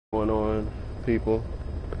Going on, people.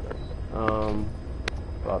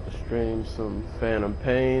 About to stream some Phantom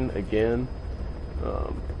Pain again.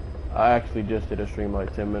 I actually just did a stream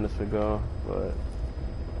like 10 minutes ago, but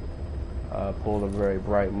I pulled a very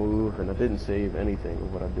bright move and I didn't save anything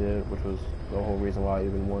of what I did, which was the whole reason why I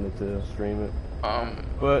even wanted to stream it.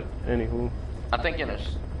 But anywho, I think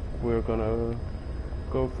we're gonna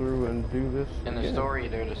go through and do this in the again. Story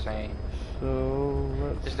they're the same. So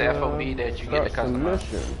let's It's the FOB that you get to customize.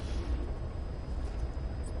 missions.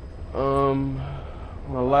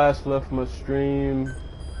 When I last left my stream,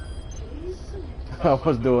 I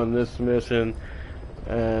was doing this mission,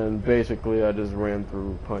 and basically I just ran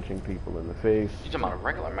through punching people in the face. You talking about a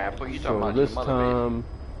regular map, or you talking So about this your time,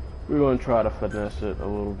 we're gonna try to finesse it a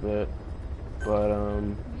little bit, but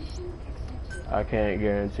I can't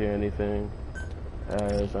guarantee anything,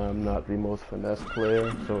 as I'm not the most finesse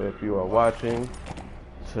player. So if you are watching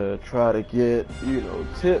to try to get, you know,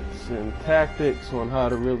 tips and tactics on how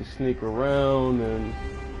to really sneak around and,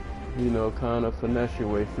 you know, kind of finesse your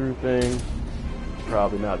way through things,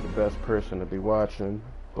 probably not the best person to be watching,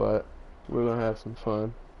 but we're gonna have some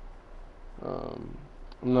fun. I'm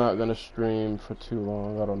not gonna stream for too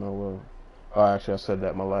long. I don't know what. Oh, actually, I said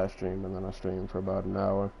that in my last stream, and then I streamed for about an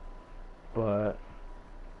hour. But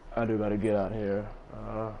I do gotta get out here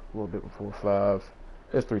a little bit before 5.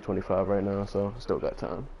 It's 3:25 right now, so still got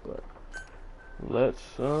time. But let's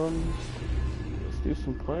do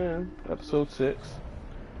some playing. Episode 6.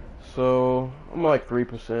 So I'm like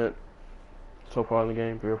 3% so far in the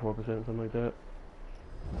game, 3 or 4%, something like that.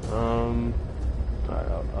 Alright,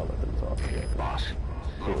 I'll let them talk. Yeah. Boss,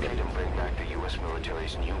 locate and bring back the U.S.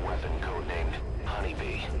 military's new weapon codenamed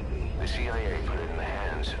Honeybee. The CIA put it in the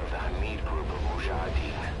hands of the Hamid group of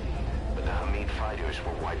Mujahideen, but the Hamid fighters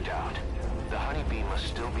were wiped out. The Honeybee must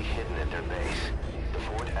still be hidden at their base, the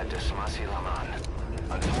fort at Desmasi Laman.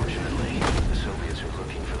 Unfortunately, the Soviets are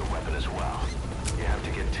looking for the weapon as well. You have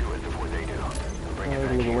to get to it before they do. Bring it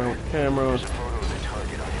back Look here. around with the camera. There's a photo of the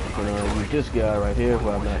target on your I'm gonna use this guy right here, who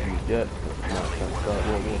I've not used yet. I'm not trying to start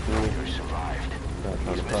World War III. survived. Not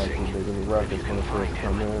trying to cause too big of a ruckus when it first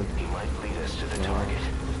come in. He might lead us to the target.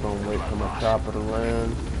 Just gonna wait for my chopper to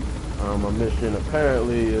land. My mission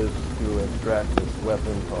apparently is to extract this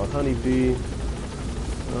weapon called Honeybee.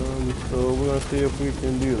 So we're gonna see if we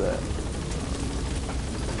can do that.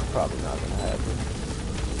 Probably not gonna happen.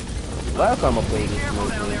 Last time I played this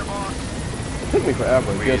mission, it took me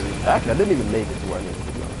forever. Actually, I didn't even make it to where I needed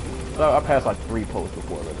to go. So I passed like 3 posts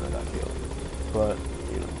before then I got killed. But,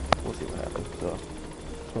 you know, we'll see what happens. So,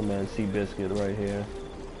 my man Seabiscuit right here.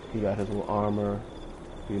 He got his little armor,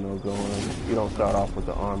 you know, going. You don't start off with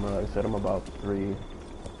the armor. Like I said, I'm about 3,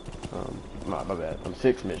 my bad. I'm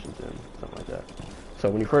 6 missions in, something like that. So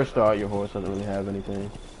when you first start, your horse doesn't really have anything.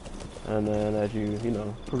 And then as you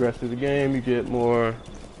know, progress through the game, you get more,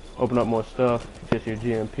 open up more stuff, get your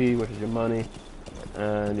GMP, which is your money.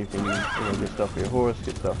 And you can, you know, get stuff for your horse,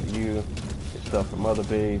 get stuff for you, get stuff from other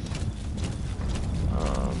base.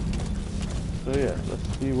 So yeah,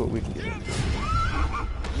 let's see what we can get into.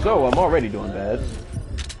 So I'm already doing bad,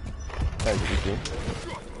 as you can see.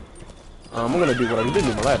 I'm gonna do what I did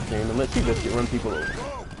in my last stream and let Seabiscuit run people over.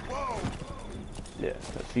 Yeah,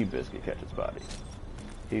 Seabiscuit catches bodies.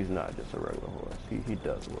 He's not just a regular horse. He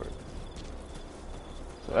does work.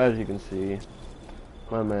 So as you can see,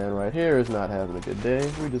 my man right here is not having a good day.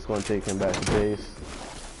 We're just gonna take him back to base,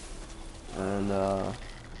 and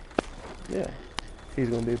yeah, he's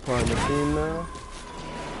gonna be a part of the team now.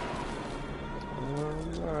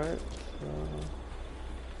 Alright.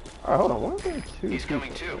 Alright, hold on. Why are there 2 He's people?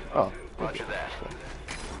 coming too. Oh, Roger that.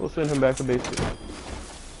 we'll send him back to base too.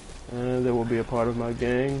 And they will be a part of my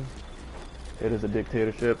gang. It is a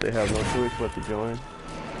dictatorship. They have no choice but to join.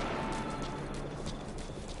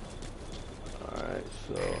 Alright,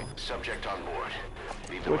 so Subject on board.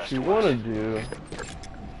 Leave the what rest you to want to us.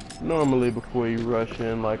 do, normally before you rush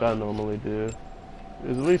in, like I normally do,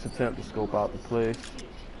 is at least attempt to scope out the place.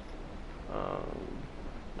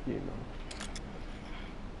 You know,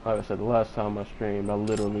 like I said, the last time I streamed, I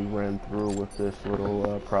literally ran through with this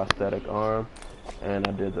little prosthetic arm, and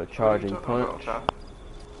I did the charging punch.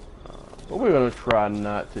 But we're gonna try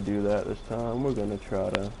not to do that this time. We're gonna try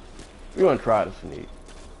to sneak.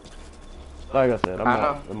 Like I said, I'm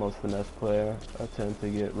not the most finesse player. I tend to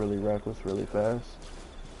get really reckless really fast.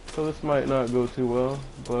 So this might not go too well,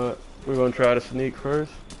 but we're gonna try to sneak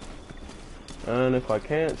first. And if I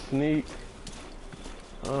can't sneak,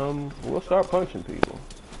 we'll start punching people.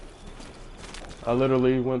 I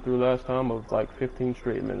literally went through last time of like 15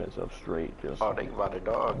 straight minutes of straight just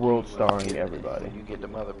world starring everybody. You get the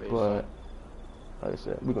mother base. But like I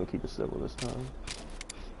said, we're gonna keep it civil this time.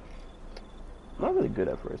 not really good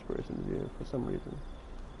at first person view for some reason.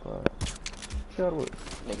 But see how it works.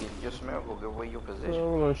 Nigga, your smell will give away your position.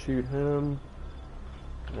 So we're gonna shoot him,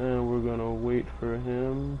 and we're gonna wait for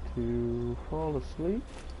him to fall asleep.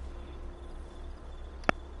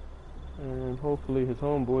 And hopefully his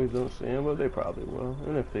homeboys don't see him, but they probably will.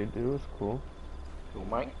 And if they do, it's cool. Who,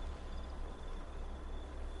 Mike?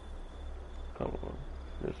 Come on.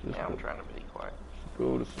 Just Yeah, I'm go, trying to be quiet. just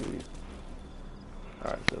go to sleep.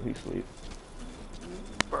 Alright, so he sleep.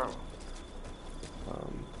 Bro.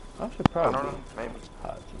 I should I probably don't know, maybe.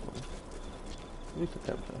 hide someone. At least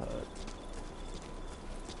attempt to hide.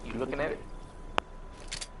 You looking at it?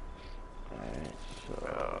 Alright, so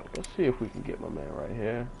let's see if we can get my man right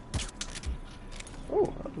here. Oh,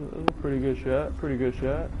 that was a pretty good shot. Pretty good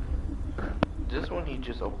shot. This one he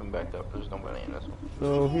just opened back up. There's nobody in this one.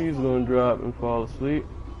 So he's gonna drop and fall asleep,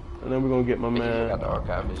 and then we're gonna get my He just man. got the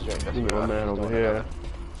archive his drink. That's Get what my I man was over doing here. about it.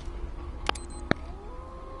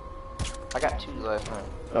 I got 2 last night.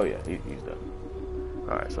 Oh yeah, he's done.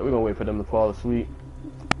 Alright, so we're gonna wait for them to fall asleep,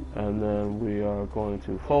 and then we are going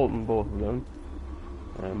to Fulton both of them.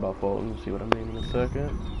 And by Fulton, see what I mean in a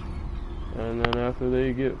second. And then after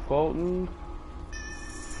they get Fulton,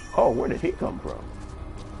 oh, where did he come from?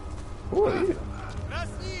 Who are you?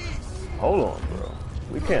 Hold on, bro.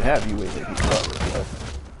 We can't have you in here. He's covered, bro.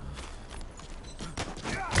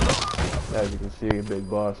 As you can see, Big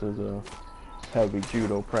Boss is a heavy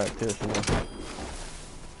judo practitioner.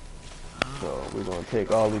 So we're gonna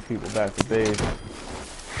take all these people back to base.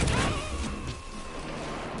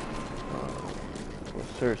 We'll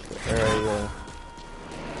search the area.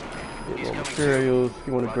 Get more materials.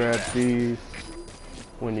 You want to grab these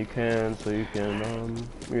when you can, so you can,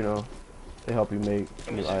 you know, they help you make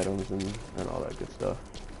new items and all that good stuff.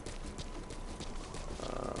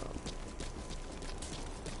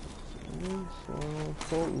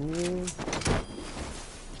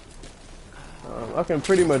 I can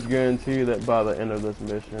pretty much guarantee that by the end of this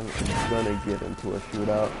mission, I'm gonna get into a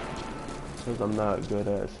shootout, because I'm not good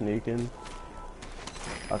at sneaking.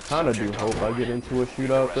 I kind of do hope I get into a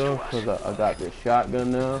shootout though, because I got this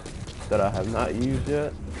shotgun now that I have not used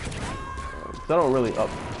yet. Because I don't really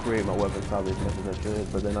upgrade my weapons probably as much as I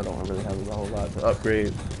should, but then I don't really have a whole lot to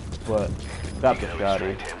upgrade. But got the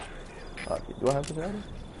shotty. Do I have the shotty?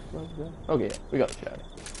 Okay, yeah, we got the shotty.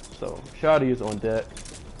 So shotty is on deck.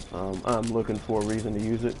 I'm looking for a reason to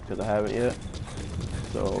use it because I haven't yet.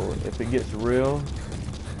 So if it gets real,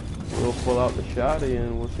 we'll pull out the shotty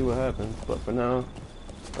and we'll see what happens. But for now,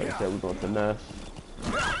 like I said, we're going to finesse.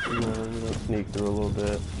 We're going to sneak through a little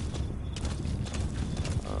bit.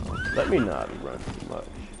 Let me not run too much,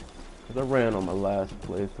 because I ran on my last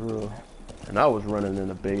playthrough, and I was running in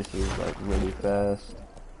the bases like really fast.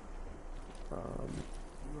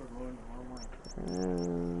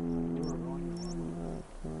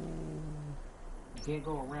 You can't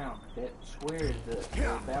go around. That square is the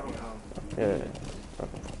battle zone. Yeah. Okay.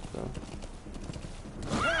 So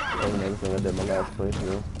that was another thing I did my last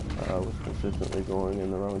playthrough. I was consistently going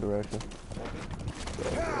in the wrong direction.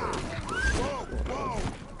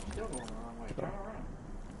 So,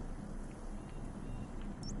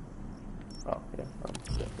 oh, yeah, I'm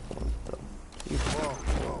definitely going to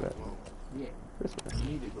Yeah. This way. You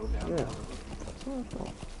need to go down. Yeah.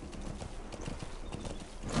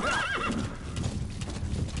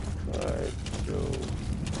 Alright, so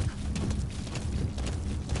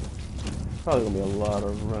probably gonna be a lot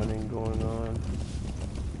of running going on.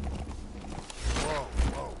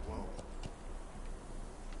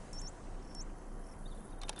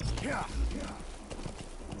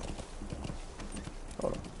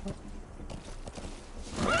 Hold on.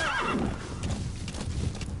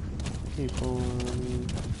 Keep on.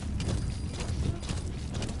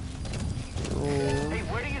 Hey,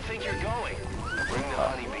 where do you think you're going? Bring the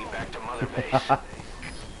honeybee back to Mother Base.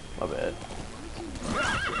 My bad.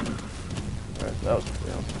 Alright, that was a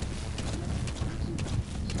fail.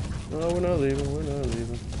 No, we're not leaving, we're not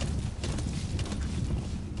leaving.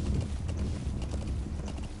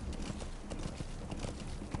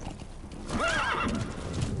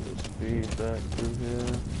 Speed back through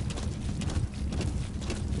here.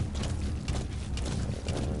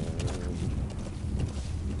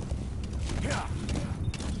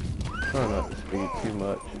 Try not to speed too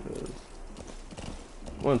much, because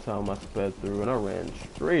one time I sped through and I ran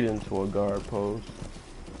straight into a guard post.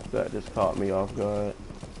 That just caught me off guard.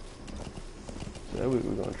 So we're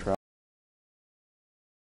gonna try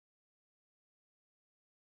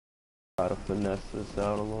to finesse this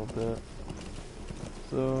out a little bit.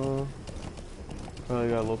 So probably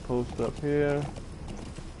got a little post up here.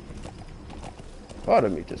 Part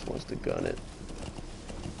of me just wants to gun it.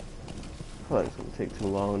 feel like it's gonna take too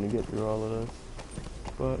long to get through all of this.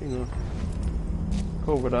 But, you know,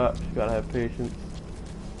 covert ops, you gotta have patience.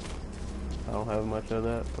 I don't have much of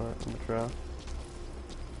that, but I'm gonna try.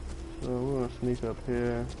 So we're gonna sneak up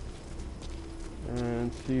here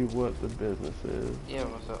and see what the business is. Yeah,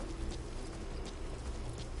 what's up?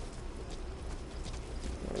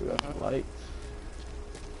 We got some lights.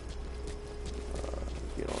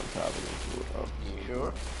 Get on top of this. Oh, You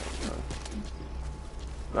sure?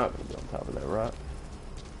 not gonna be on top of that rock.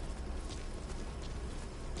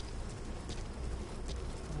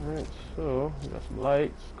 Alright, so we got some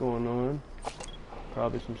lights going on.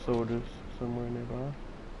 Probably some soldiers somewhere nearby.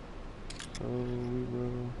 So we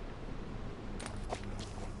will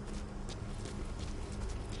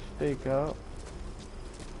stake out.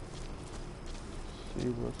 See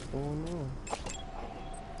what's going on.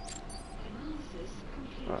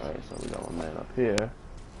 Alright, so we got one man up here.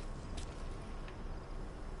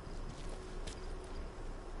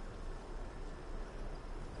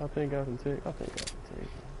 I think I can take it.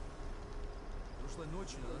 Прошлой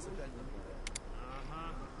ночью на нас опять напали.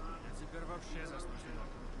 Ага. Я теперь вообще засну сюда.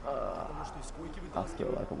 Потому что из койки I feel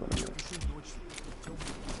вытаскивают. like I'm gonna miss. Еще ночью.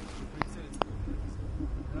 Темный. Прицелиться приходится.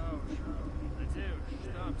 Да уж. Надеюсь,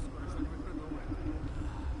 штаб скоро что-нибудь придумает.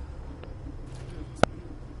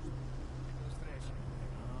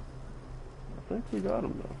 I think we got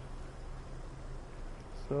him though.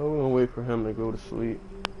 So we're gonna wait for him to go to sleep,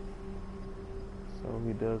 so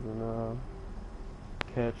he doesn't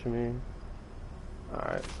catch me.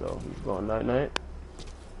 Alright, so he's going night night.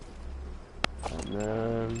 And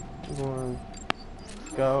then we're going to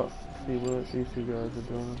scout, see what these two guys are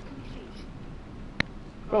doing.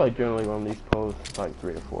 I feel like generally on these posts it's like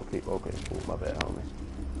 3 or 4 people. Okay, cool, my bad, homie.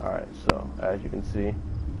 Alright, so as you can see,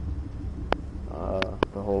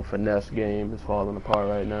 the whole finesse game is falling apart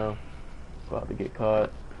right now. About to get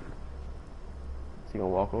caught. Is he gonna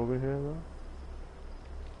walk over here though?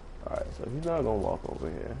 Alright, so he's not gonna walk over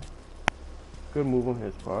here. Good move on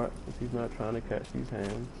his part, since he's not trying to catch these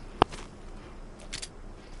hands.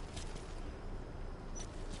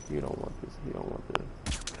 You don't want this, he don't want this.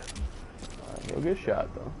 Alright, he'll get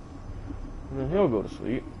shot though. And then he'll go to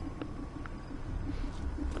sleep.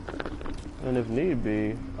 And if need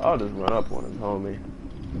be, I'll just run up on his homie.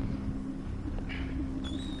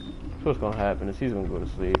 So what's gonna happen is he's gonna go to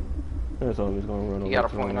sleep. And his homie's gonna run over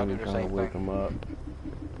to him and kind of wake him up.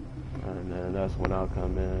 And then that's when I'll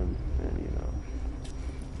come in and, you know.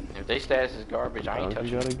 If they status is garbage, I ain't touching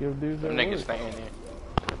You gotta give dudes them that niggas work. staying there.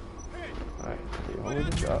 Alright, so your homie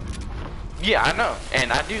just dropped. Yeah, I know.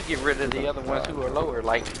 And I do get rid of the other ones who are lower.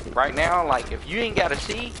 Like, right now, like, if you ain't got a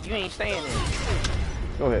C, you ain't staying there.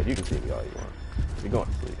 Go ahead, you can see me all you want. You're going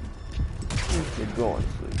to sleep. You're going to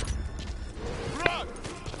sleep.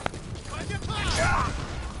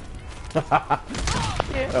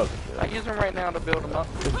 Yeah, I use them right now to build them up.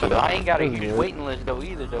 But I ain't got a huge waiting list though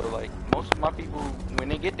either though. Like most of my people, when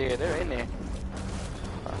they get there, they're in there.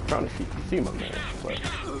 I'm trying to see my man, but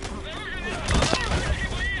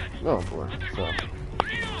oh boy. So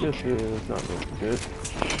this is not looking good.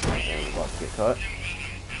 And about to get cut.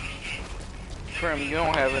 Trim, you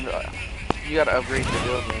don't have it. You gotta upgrade your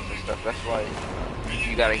buildings and stuff. That's why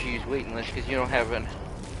you got a huge waiting list because you don't have an.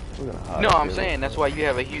 No, I'm saying that's why you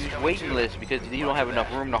have a huge waiting list because you don't have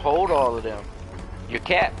enough room to hold all of them. Your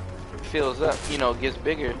cap fills up, you know, gets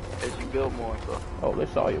bigger as you build more. So. Oh, they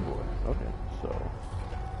saw you, boy. Okay, so.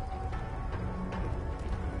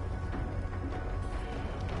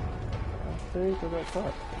 I think I got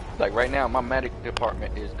caught. Like right now, my medic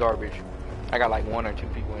department is garbage. I got like 1 or 2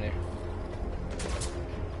 people in there.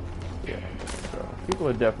 Yeah, so people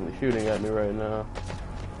are definitely shooting at me right now.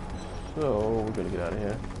 So we're gonna get out of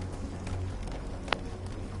here.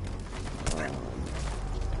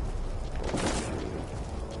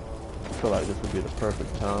 I feel like this would be the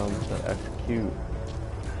perfect time to execute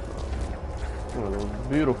one of those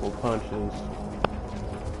beautiful punches. So,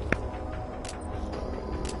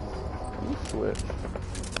 let me switch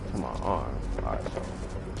to my arm. Alright, so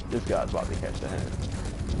this guy's about to catch the hand.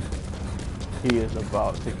 He is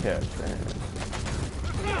about to catch the hand.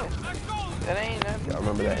 That ain't Y'all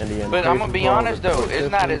remember that Indiana? But I'm gonna be honest though,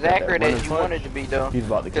 it's not as accurate as you want it to be though. He's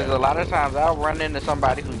about to catch because a lot of times I'll run into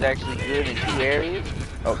somebody who's actually good in 2 areas.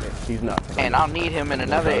 Okay, he's not. And I'll need him in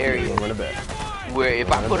another area. Run it back. Where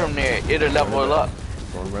if I put him there, it'll level up.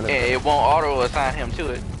 And it won't auto assign him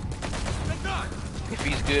to it. If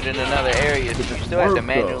he's good in another area, so you still have to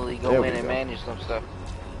manually go in and manage some stuff.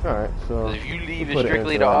 Alright, so if you leave it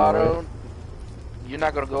strictly to auto, you're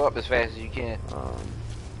not gonna go up as fast as you can.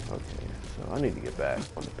 Okay, so I need to get back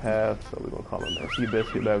on the path, so we're gonna call him MC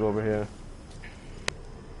Biscuit back over here.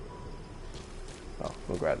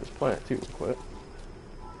 gonna grab this plant too, real quick.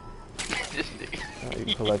 This nigga.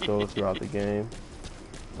 You collect those throughout the game.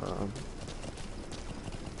 Come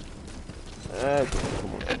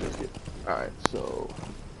on, biscuit. Alright, so...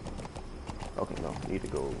 Okay, no, need to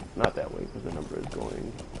go not that way, because the number is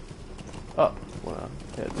going up when I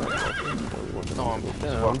head right back. So we want the number to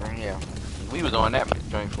go down. Yeah. We was on that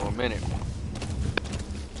joint for a minute.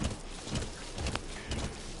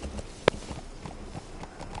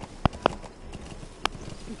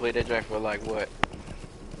 We played that joint for like, what?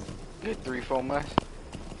 Good 3-4 months?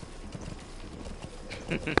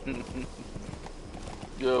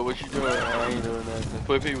 Yo, what you doing? I ain't doing nothing.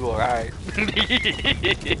 Put people alright.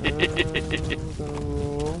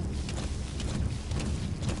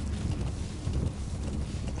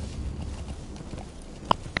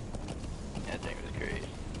 That thing was crazy.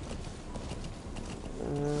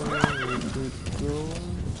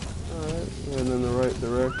 Alright, and in the right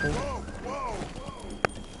direction.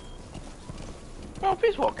 Well,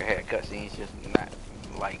 Peace Walker had cutscenes, just not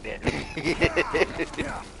like that.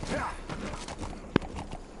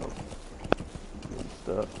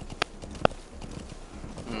 Stuff.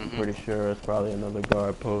 I'm pretty sure it's probably another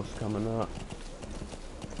guard post coming up.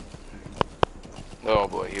 Oh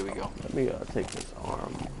boy, here we go. Let me take this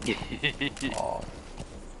arm off.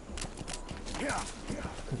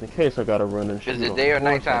 Because in case I gotta run and shoot. Is it day or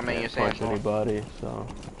nighttime in your punch anybody, so.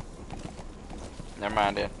 Never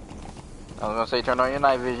mind that. I was gonna say turn on your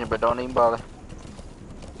night vision, but don't even bother.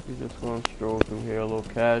 You're just gonna stroll through here a little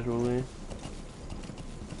casually.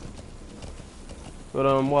 But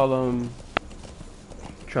while I'm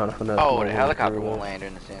trying to finesse. Oh, the helicopter won't land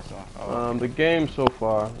in the sandstorm. Oh, okay. The game so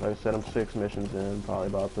far, like I said, I'm 6 missions in, probably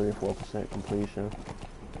about 34% completion.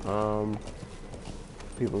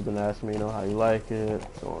 People have been asking me, how you like it,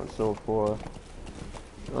 so on and so forth.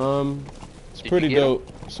 It's pretty dope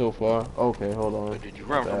so far. Okay, hold on. Did you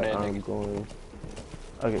run from that nigga?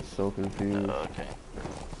 I get so confused. Okay.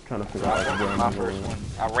 Trying to figure out my first one.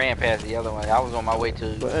 I ran past the other one. I was on my way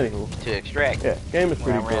to extract. Yeah, game is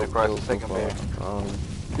pretty dope. I ran across the second barrier.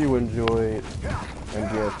 If you enjoyed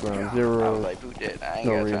MGS Ground Zero, I was like, boot that. I ain't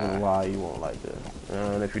no got reason time. why you won't like this.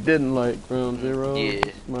 And if you didn't like Ground Zero,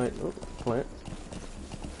 plants.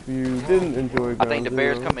 If you didn't enjoy Ground Zero, I think the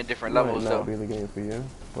bears come in different levels, might so. not be the game for you,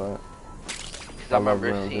 but I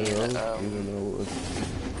remember seeing even though it was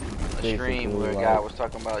a stream where a guy was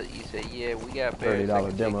talking about. He said, "Yeah, we got bears that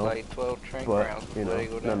can take like 12 train grounds before they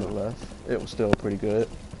go down." Nonetheless, it was still pretty good.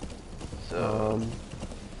 So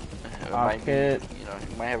I can't.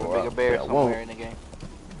 You might have a bigger bear somewhere in the game.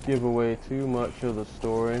 Give away too much of the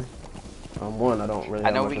story. One, I don't really. I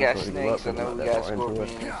know have we much got info to give snakes. I up, know we that's got more into it,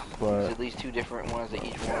 scorpions. but There's at least 2 different ones at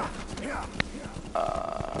each one.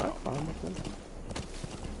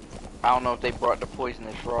 I don't know if they brought the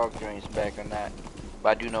poisonous frog joints back or not, but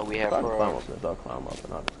I do know we have frogs. I'll climb up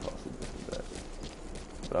and I'll just call some distance.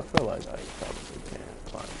 But I feel like I probably can't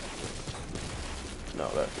climb up. No,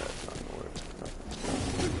 that's not gonna work.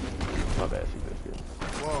 My bad, Biscuit.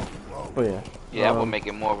 But yeah. Yeah, that would make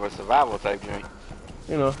it more of a survival type joint.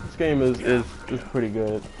 This game is pretty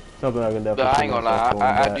good. Something I can definitely. But I ain't gonna lie,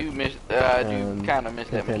 I do miss. I do kind of miss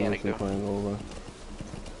that mechanic though. Playing over.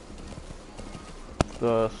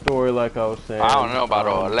 The story, like I was saying. I don't know about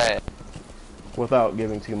all that. Without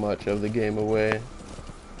giving too much of the game away,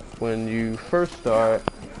 when you first start.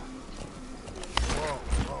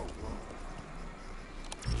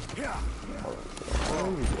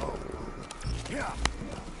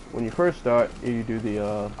 When you first start, you do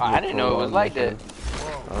the. I didn't know it was like that.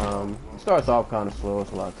 It starts off kind of slow.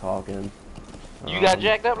 It's a lot of talking. You got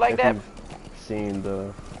jacked up like that? You've seen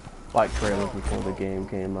the trailers before the game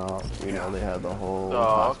came out. They had the whole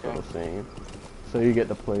hospital scene, so you get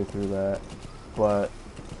to play through that. But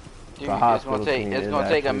dude, the hospital it's gonna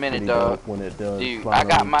take a minute, dog. When it does, dude, I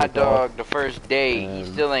got my dog the first day. He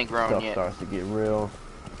still ain't grown stuff yet. Starts to get real.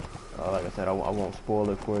 Like I said, I won't spoil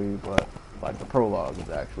it for you, but the prologue is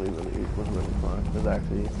actually was really fun. There's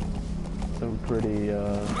actually some pretty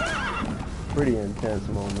intense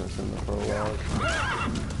moments in the prologue.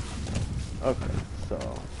 Okay, so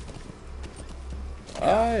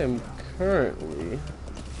I am currently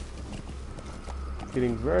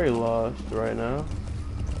getting very lost right now,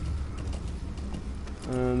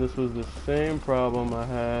 and this was the same problem I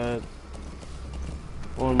had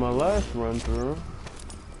on my last run through.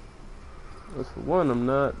 That's the one I'm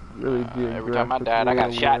not really geographically every time I died, I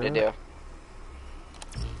got shot to death.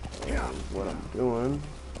 What I'm doing,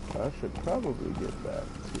 I should probably get back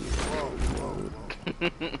to mode.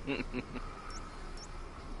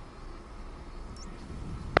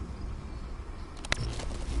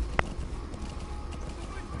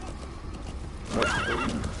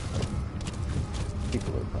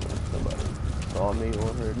 People are coming. Somebody saw me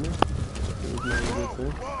or heard me. It was not a good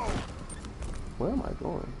thing. Where am I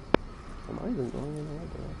going? Am I even going in the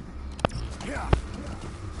right direction?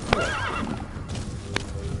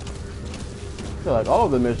 I feel like all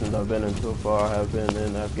of the missions I've been in so far have been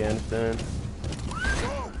in Afghanistan.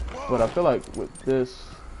 But I feel like with this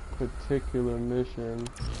particular mission,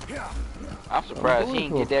 I'm surprised he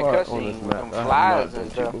didn't get that cutscene with them flies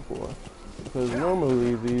and stuff. Because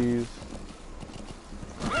normally these,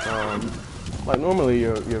 like normally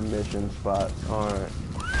your mission spots aren't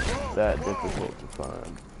that difficult to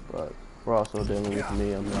find. But we're also dealing with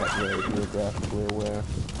me. I'm not very geographically aware,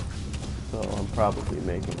 so I'm probably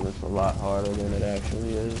making this a lot harder than it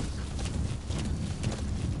actually is.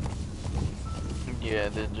 Yeah,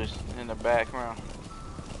 they're just in the background.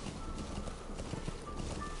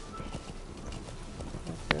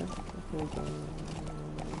 Okay.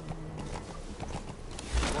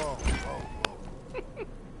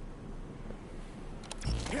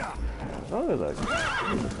 As long as I can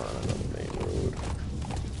find another main road.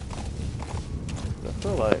 I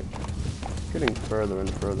feel like getting further and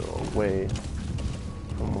further away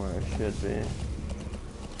from where I should be.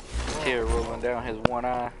 Tear rolling down his one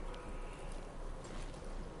eye.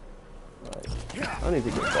 Like, I need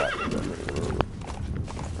to get back to that main road.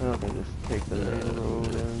 I can just take the main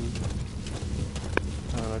road and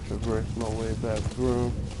kind of traverse my way back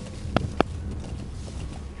through.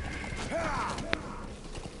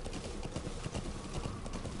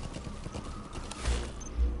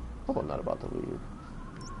 Hope I'm not about to leave.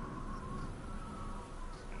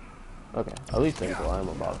 Okay, at least think so. I'm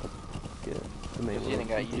about to get the main road. He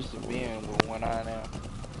got used to being with one eye now.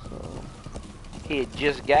 So he had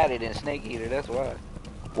just got it in Snake Eater, that's why.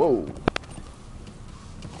 whoa.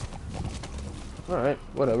 Alright,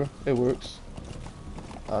 whatever. It works.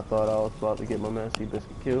 I thought I was about to get my man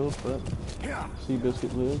Seabiscuit killed, but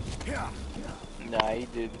Seabiscuit lives. Nah, he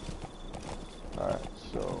didn't. Alright,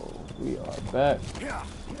 so we are back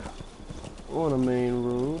on the main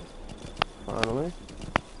road, finally.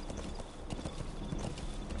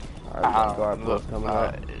 Alright, we got guard posts coming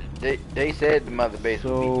up. They said the mother base would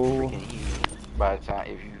be So, freaking huge by the time,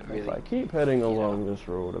 if you really if I keep heading along this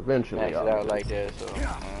road, eventually max it I'll out get like that, so,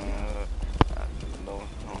 no,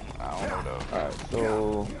 I don't know though. Alright,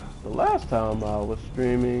 so the last time I was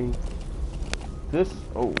streaming, this,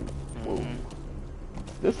 whoa.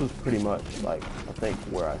 This was pretty much like, I think,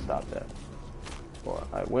 where I stopped at. Or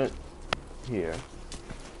I went here,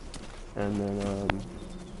 and then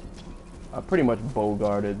I pretty much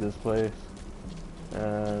bow-guarded this place,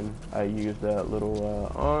 and I used that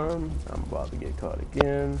little arm. I'm about to get caught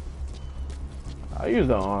again. I used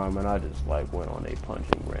the arm, and I just like went on a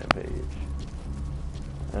punching rampage.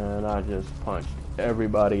 And I just punched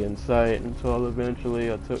everybody in sight until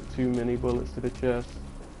eventually I took too many bullets to the chest.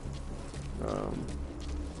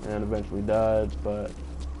 And eventually died, but,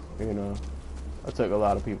 you know, I took a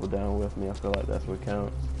lot of people down with me. I feel like that's what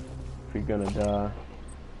counts. If you're gonna die,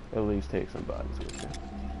 at least take some bodies with you.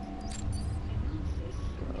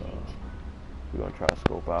 So, we're gonna try to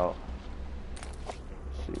scope out,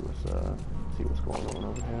 see what's going on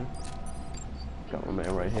over here. Got my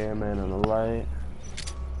man right here, man in the light.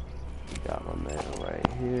 Got my man right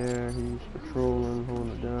here. He's patrolling,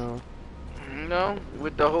 holding it down. No,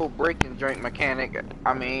 with the whole break and drink mechanic,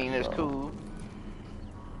 I mean, it's cool.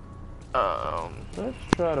 Let's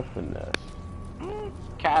try to finesse.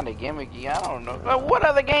 Kinda gimmicky, I don't know. But what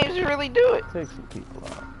other games really do it? Take some people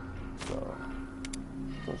out. So,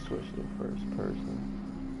 let's switch to first person.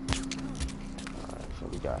 Alright, so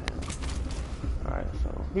we got him. Alright, so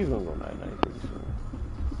he's gonna go night-night pretty soon.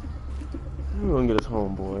 We're gonna get his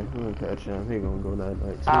homeboy. We're gonna catch him. He's gonna go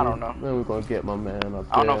night-night too. I don't know. Then we're gonna get my man up there.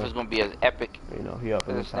 I don't know if it's gonna be as epic. You know, he up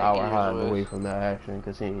in the tower hiding away from that action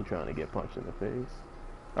because he ain't trying to get punched in the face.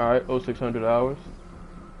 Alright, 0600 hours.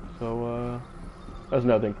 So, that's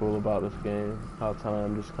nothing cool about this game. How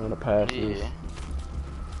time just kind of passes.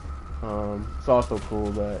 Yeah. It's also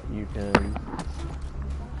cool that you can...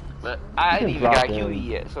 But I ain't even got QE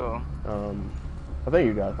yet, so... I think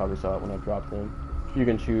you guys probably saw it when I dropped in. You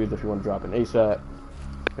can choose if you want to drop in ASAP,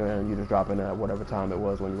 and you just drop in at whatever time it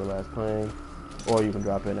was when you were last playing, or you can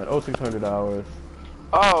drop in at 0600 hours.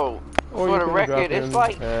 Oh, or for the record, it's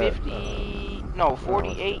like 48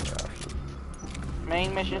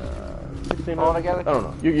 main missions altogether. I don't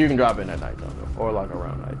know. You can drop in at nighttime, or like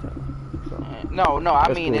around nighttime. So. No, I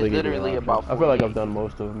mean it's literally about 48. I feel like I've done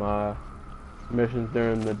most of my missions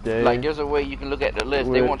during the day. Like there's a way you can look at the list.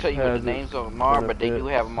 They won't tell you what the names of them are, but they do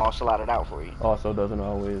have them all slotted out for you. Also doesn't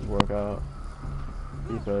always work out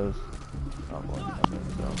because my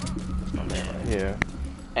man right here.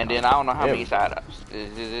 And then I don't know how many side ups.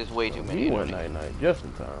 There's way too many. You went night just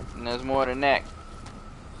in time. And there's more than that.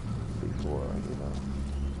 Before, you know.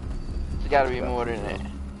 It's gotta be more than that.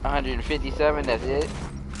 157, that's it?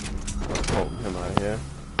 Oh, him out here.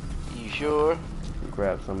 You sure?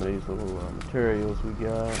 Grab some of these little materials we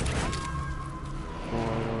got.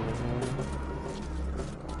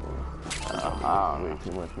 Way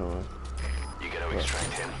too much noise. You gotta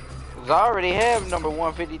extract him. Cause I already have number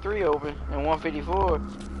 153 open and 154.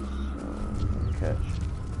 Catch.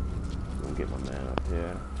 Let me get my man up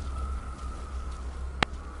here.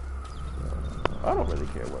 I don't really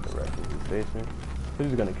care what direction he's facing.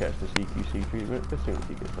 He's gonna catch the CQC treatment as soon as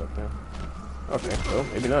he gets up there. Okay, so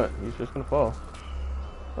maybe not. He's just gonna fall.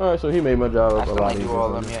 Alright, so he made my job a lot easier.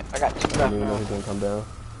 All of them yet. I got 2 left now. He's gonna come down.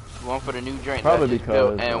 One for the new joint Probably that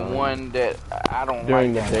because and one that I don't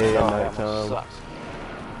during like. During the day and night time,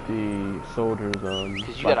 the soldiers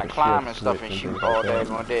because you gotta climb and stuff and shoot all day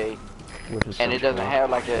one day. And it doesn't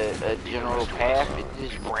have like a general path. It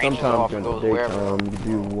just branches off and goes wherever. You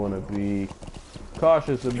do want to be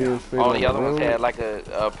cautious of being straight all on the other road. ones had like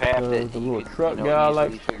a path that the little could, truck guy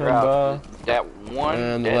likes to come by. That one.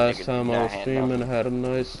 And the last time I was streaming, I had a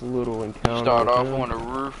nice little encounter. You start off on the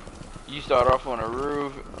roof. You start off on the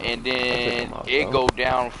roof, and then it go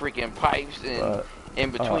down freaking pipes and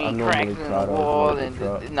in between cracks in the wall. And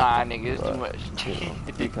nah, nigga, it's too much.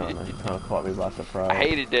 He kind of caught me by surprise. I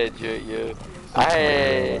hated that shit, yeah.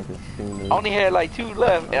 I only had like 2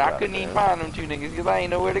 left, and I couldn't even find them 2 niggas because I ain't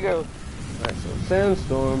know where to go. Alright, so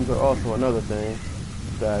sandstorms are also another thing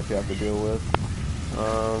that you have to deal with.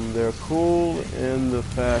 They're cool in the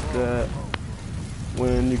fact that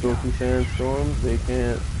when you go through sandstorms, they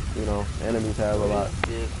can't, you know, enemies have a lot,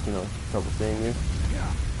 you know, trouble seeing you.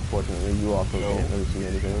 Fortunately, you also can't really see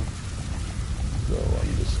anything. So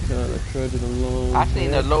I'm just kind of trudging along. I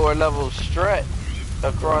seen a lower level strut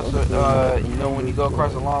across, you know, when you go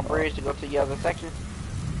across a long bridge to go to the other section.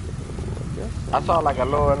 I saw like a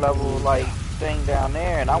lower level like thing down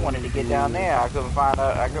there, and I wanted to get down there. I couldn't find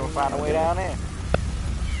a way down there.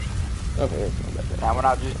 Okay, that's not bad. Now when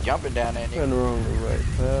I was just jumping down there. Turn around the right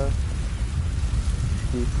path.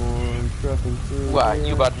 Keep on trucking through. What?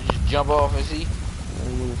 You about to just jump off and see?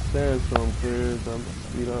 And when the sandstorm clears, I'm gonna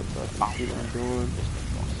speed up so I can see what I'm doing.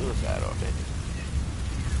 Suicide all day.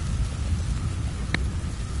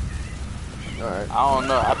 Alright. I don't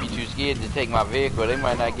know. I'd be too scared to take my vehicle. They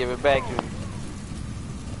might not give it back to me.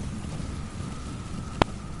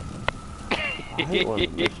 I hate when the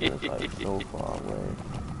mission is like so far away.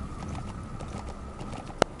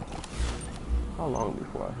 How long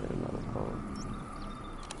before I hit another code?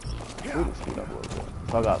 We can speed up a little bit.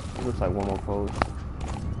 So I got, looks like 1 more code,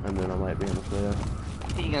 and then I might be in the clear.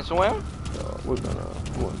 You can swim? So we're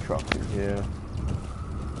gonna truck through here.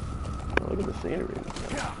 Oh, look at the scenery.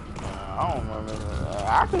 I don't remember.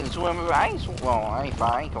 I couldn't swim. I ain't swim. Well, I ain't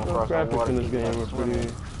fine. I ain't come across the graphics water. in this game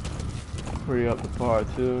are pretty up to par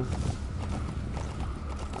too.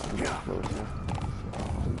 Closer.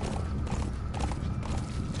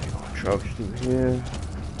 Trucks through here.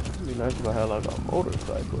 It'd be nice if I had like a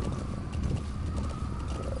motorcycle, a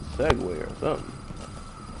Segway or something.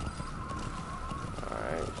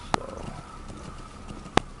 Alright, so.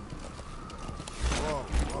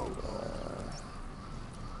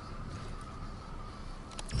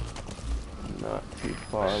 Not too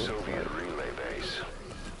far. Soviet relay base.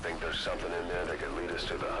 Think there's something in there that could lead us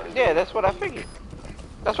to the honey. Yeah, that's what I figured.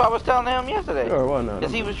 That's what I was telling him yesterday. Sure, why not?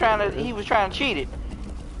 Because he was trying to cheat it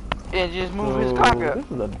and just move his cock up. This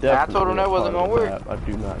is a And I told him that wasn't gonna work. I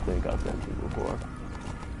do not think I've been to before.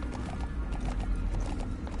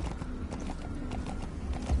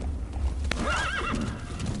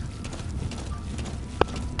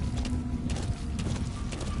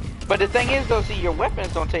 But the thing is, though, see, your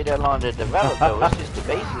weapons don't take that long to develop, though. It's just the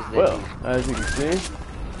bases that well, as you can see,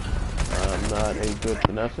 I'm not a good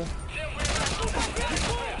finesser.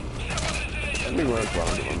 Let me run while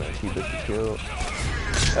I'm doing that. Keep this killed.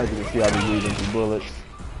 As you can see, I'll be losing some bullets.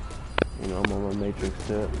 You know, I'm on my matrix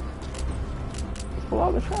tip. Let's pull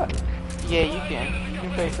out the shot. Yeah, you can. You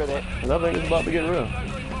can pay for that. And I think it's about to get real.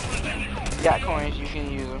 You got coins, you can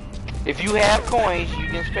use them. If you have coins, you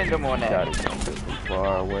can spend them on that. Got it from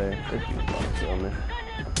far away. This dude's about to kill me.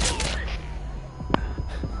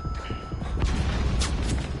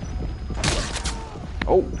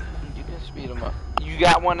 Oh. You can speed them up. You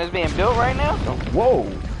got one that's being built right now? Whoa.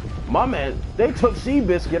 My man, they took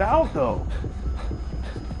Seabiscuit out though.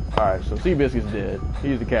 Alright, so Seabiscuit's dead.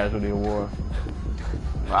 He's the casualty of war.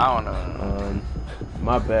 I don't know.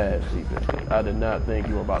 My bad, Seabiscuit. I did not think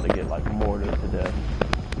you were about to get like mortared to death.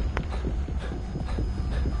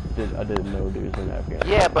 I didn't know dudes in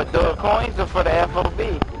Afghanistan. Yeah, but the coins are for the FOB.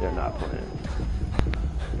 They're not playing.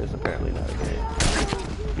 It's apparently not a game.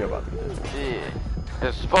 You're about to get this one. Yeah.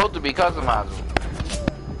 It's supposed to be customizable.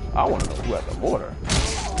 I want to know who had the mortar.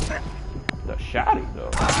 The shotty, though.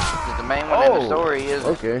 The main one in the story is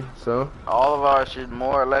okay, so all of ours should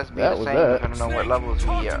more or less be the same, that. depending on what levels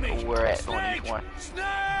we're at on each one.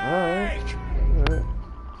 Alright.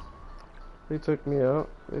 They took me out.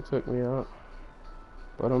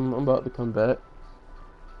 But I'm about to come back.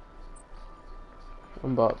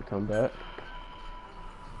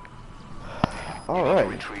 Alright.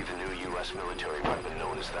 Retrieve the new U.S. military weapon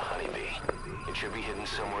known as the Honeybee. It should be hidden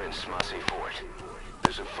somewhere in Smasey Fort.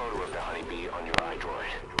 There's a photo of the Honeybee on your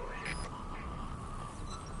iDroid.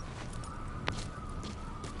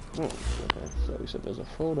 Okay, so you said there's a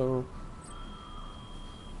photo.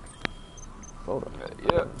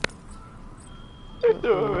 Yeah.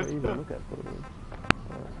 Even look at photos.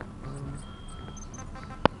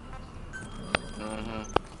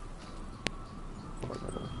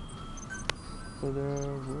 So there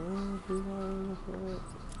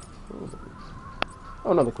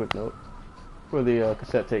oh, another quick note. For the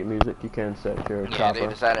cassette tape music, you can set your chopper. Yeah, they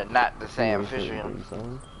decided not to Sam Fisher.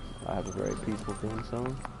 I have a very peaceful theme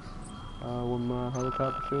song when my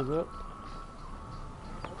helicopter shows up.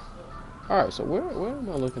 Alright, so where am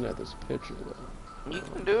I looking at this picture, though? You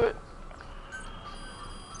can do it.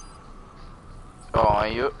 Oh,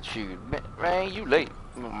 you shoot, man, you late.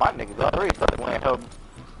 My niggas already started playing help.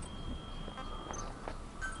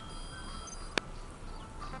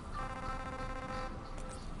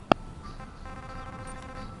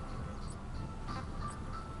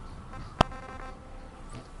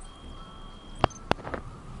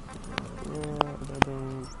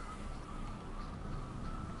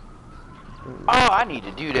 Oh, I need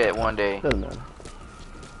to do that one day. Doesn't matter.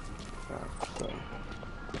 So.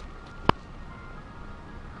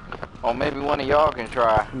 Or maybe one of y'all can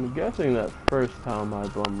try. I'm guessing that first time I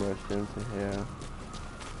bum rushed into here.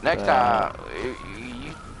 Next time, if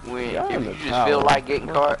you just feel like getting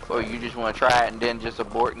caught, or you just want to try it and then just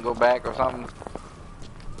abort and go back or something.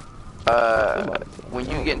 When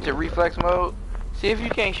you get into reflex mode, see if you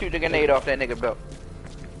can't shoot the grenade off that nigga belt.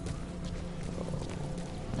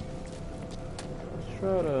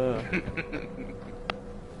 Try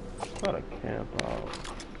to camp out.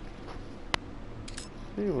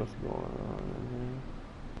 See what's going on in here.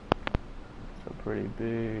 It's a pretty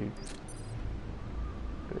big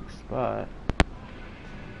spot.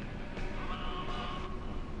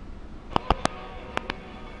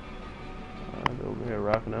 Over here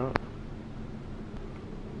rocking out.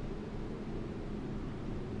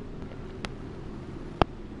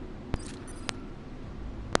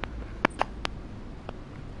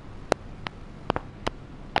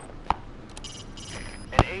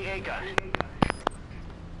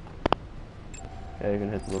 Yeah, you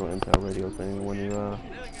can hit the little intel radio thing when you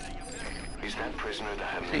Is that prisoner the See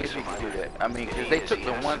Hamid if you can do survivor? that. I mean, because they took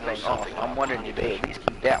the one thing off. I'm wondering if they at least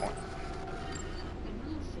keep that one.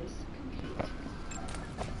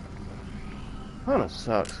 Kinda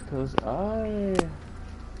sucks, cause I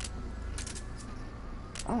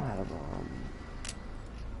don't have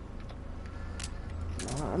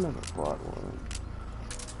no, I never bought one.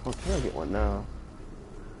 Well, can I get one now?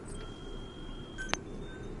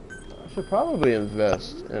 I should probably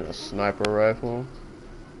invest in a sniper rifle.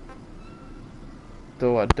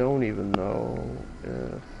 Though I don't even know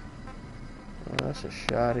if that's a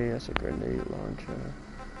shotty, that's a grenade launcher.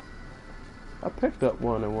 I picked up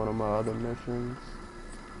one in one of my other missions,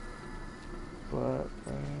 but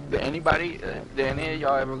Did any of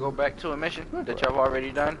y'all ever go back to a mission that y'all have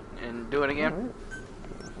already done and do it again?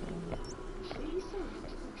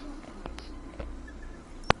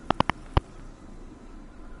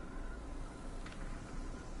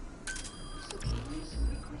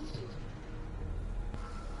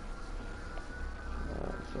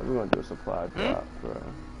 Right. So we're gonna do a supply drop for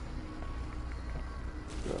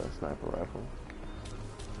the sniper rifle.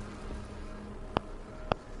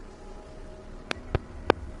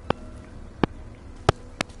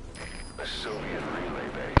 A Soviet relay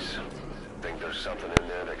base. Think there's something in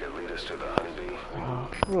there that could lead us to the Honeybee? I'm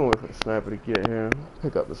gonna wait for the sniper to get here.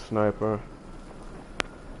 Pick up the sniper.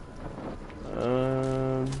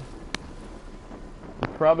 I'm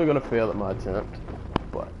probably gonna fail at my attempt,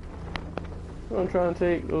 but I'm gonna try and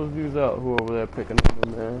take those dudes out who are over there picking on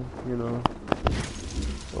them, man. You know,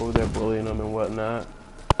 over there bullying them and whatnot.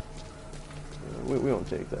 We don't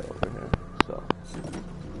take that over here. So,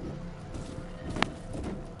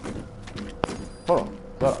 hold on.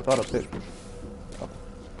 I thought I picked. Oh.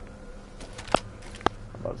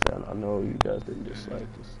 I was about to say I know you guys didn't dislike.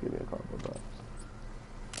 Just give me a cardboard box.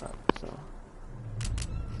 Alright, so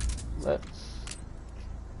let's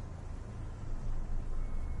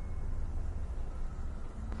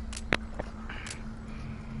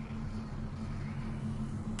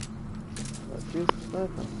use the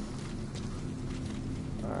sniper.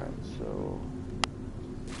 Alright, so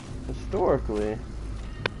historically,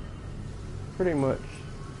 pretty much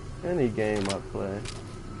any game I play,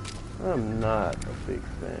 I'm not a big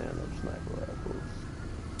fan of sniper rifles.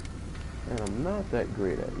 And I'm not that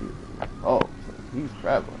great at using them. Oh, so he's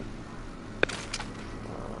traveling.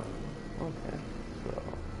 Okay, so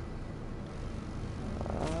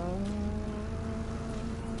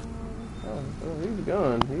oh, he's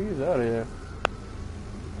gone. He's out of here.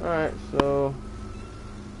 Alright, so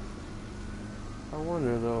I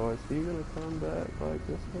wonder though, is he gonna come back like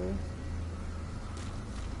this way?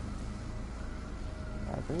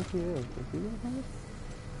 I think he is. Is he gonna come back?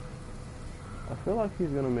 I feel like he's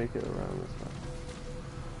gonna make it around this way.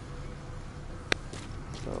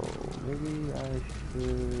 So maybe I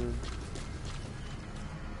should.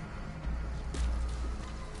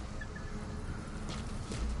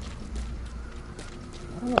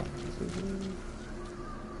 I don't know.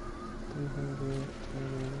 300.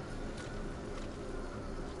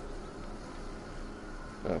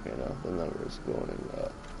 Okay, no, the number is going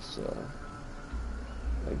up, so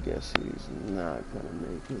I guess he's not gonna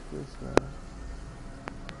make it this time.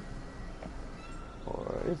 Or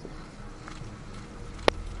is it?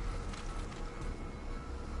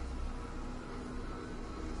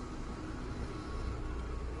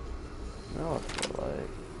 Now I feel like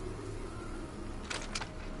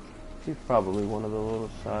he's probably one of the little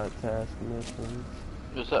side task missions.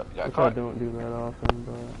 What's up? You got Which caught? I don't do that often,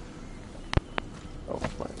 but oh,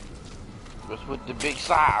 fine. What's with the big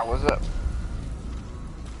sigh? What's up?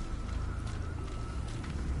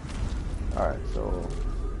 Alright, so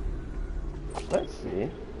let's see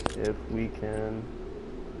if we can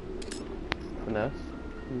finesse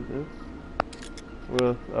do this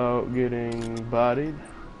without getting bodied.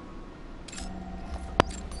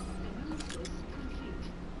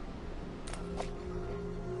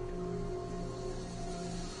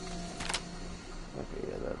 Okay,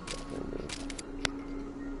 yeah, that's definitely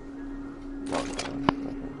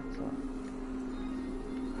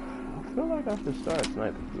I feel like I should start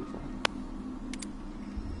sniping people.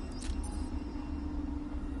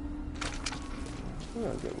 I'm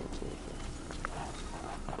gonna get more closer.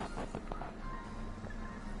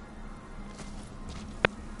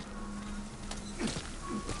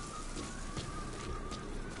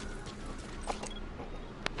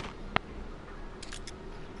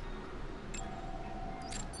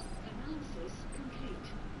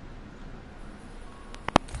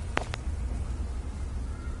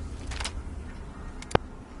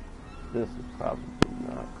 This is probably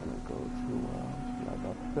not gonna go too well. Like, I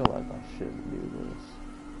feel like I shouldn't do this.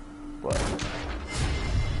 But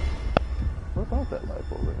what about that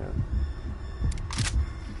life over here?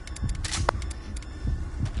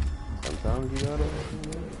 Sometimes you gotta.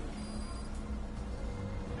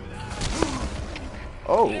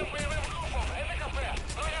 Oh!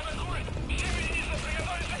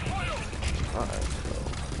 Alright, so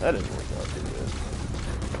that didn't work out too good.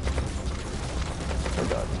 I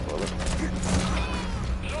got this bullet.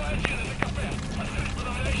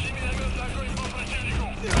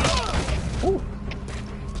 Ooh.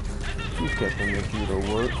 He's catching this you to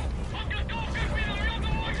work.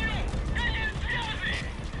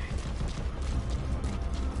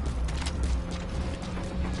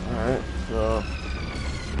 Alright, so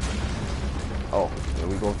oh, here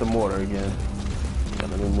we go with the mortar again.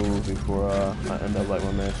 Let me move before I end up like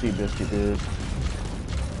my man Seabiscuit did.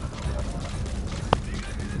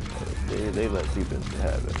 They let Seabiscuit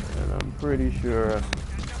have it, and I'm pretty sure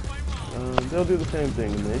they'll do the same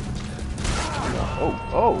thing to me.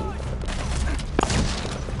 Oh!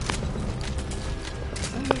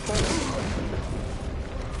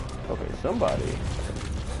 Okay, somebody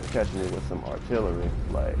catching me with some artillery.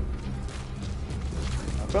 Like,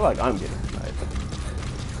 I feel like I'm getting sniped.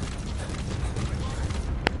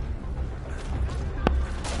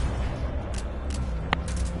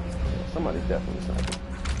 Somebody's definitely sniping.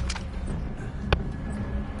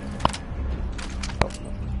 Oh,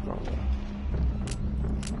 no, wrong way.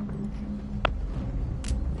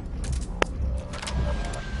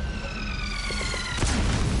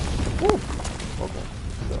 Woo! Okay,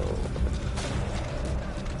 so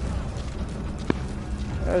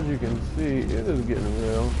as you can see, it is getting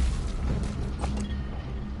real.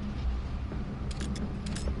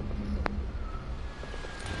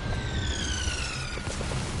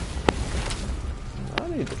 I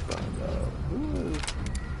need to find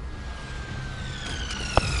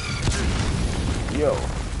Yo.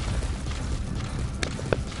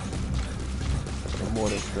 The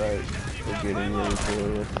mortar strike. We're getting really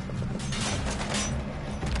serious.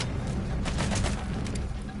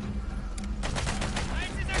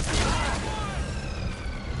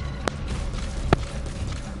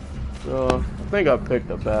 So, I think I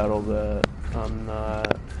picked a battle that I'm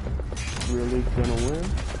not really gonna win,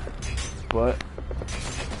 but,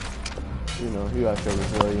 you know, you gotta show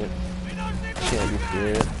resilience. Can't be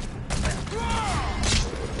scared.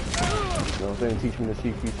 You know, if they didn't teach me the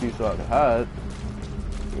CQC so I could hide,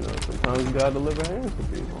 you know, sometimes you gotta deliver hands to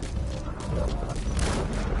people.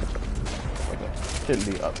 Okay, shouldn't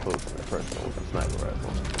be up close and personal with a sniper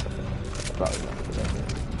rifle. Probably not a good idea.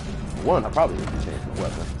 One, I probably need to change the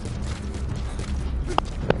weapon.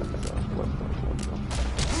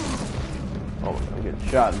 Oh, I'm getting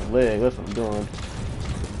shot in the leg. That's what I'm doing.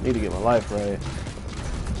 Need to get my life right.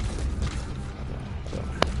 So.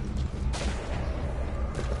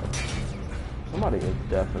 Somebody is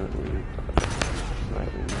definitely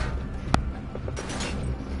sniping me.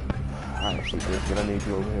 Alright, see Biscuit. I need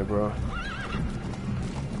you over here, bro.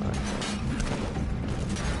 Alright.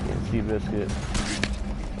 Yeah, see Biscuit.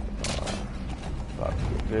 About to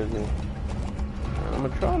get busy. I'm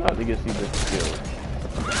gonna try not to get see Biscuit killed.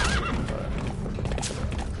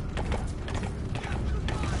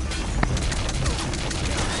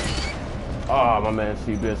 Oh, my man,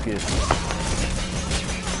 Seabiscuit.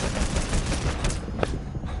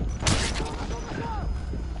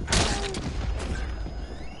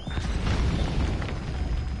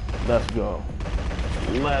 Let's go.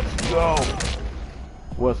 Let's go.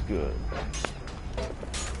 What's good?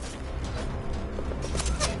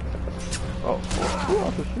 Oh, who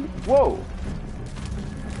else is shooting? Whoa.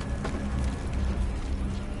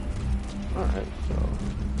 Alright, so.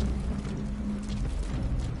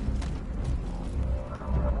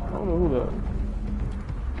 I don't know who that.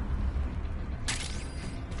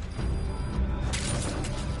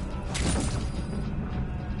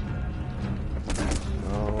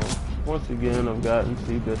 So, once again, I've gotten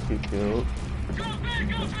Seabiscuit killed.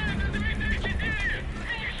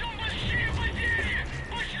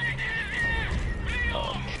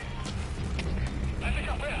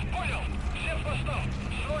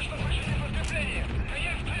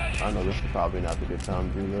 I know this is probably not the good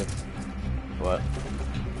time to do this, but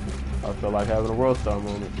I feel like having a World Star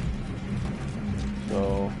moment.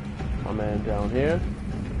 So, my man down here,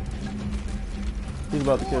 he's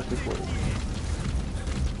about to catch this one.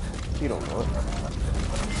 He don't know it.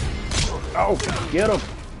 Oh, get him!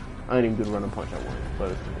 I ain't even do the running punch I wanted,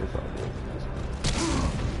 but it's all good.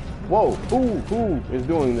 Whoa, who is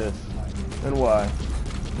doing this? And why?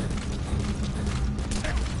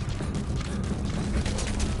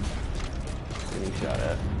 Getting shot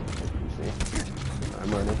at. You see? I'm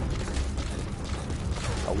running.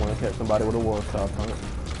 I want to catch somebody with a war stop punch.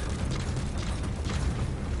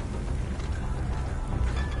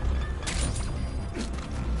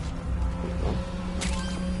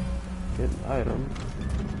 Get an item.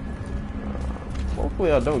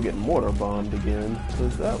 Hopefully I don't get mortar bombed again,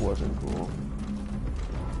 because that wasn't cool.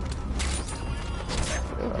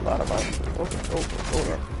 There are a lot of items. Okay, hold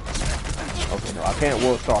up. Okay, no, I can't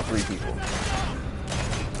World Star 3 people.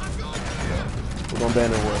 We're gonna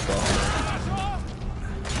ban the World Star.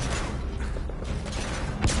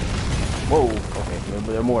 Whoa, okay,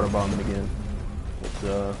 they're mortar bombing again. It's,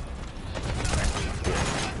 yeah,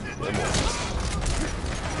 they're mortar.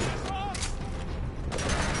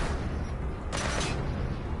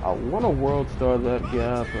 I want to World Star that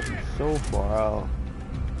guy, but he's so far out.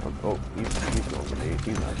 Oh, he's going to grenade.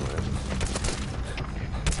 He's not going to.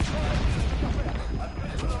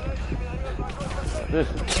 This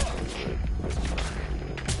is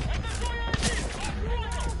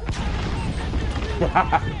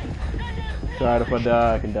Sorry, if I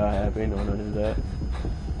die, I can die happy. No, none of that.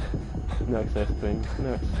 Next best thing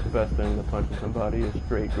to punching somebody is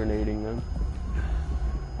straight grenading them.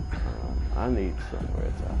 I need somewhere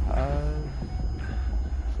to hide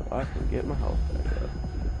so I can get my health back up.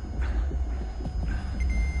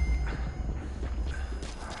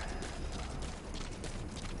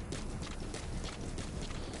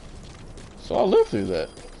 So I'll live through that.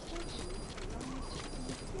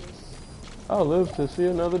 I'll live to see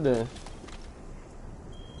another day.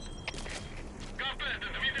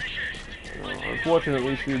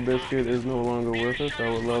 Unfortunately, Seabiscuit is no longer with us. I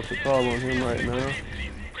would love to call on him right now.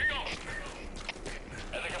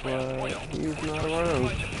 But he's not around,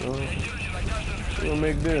 so we'll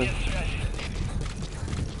make do.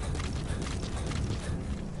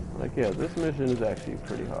 Like, yeah, this mission is actually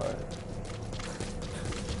pretty hard.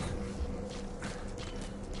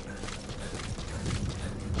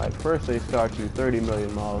 like first they start you 30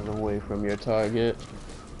 million miles away from your target,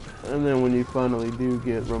 and then when you finally do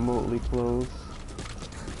get remotely close,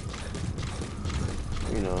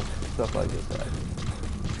 you know, stuff like this happens.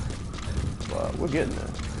 But we're getting there.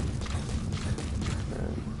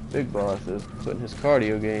 And Big Boss is putting his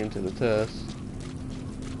cardio game to the test.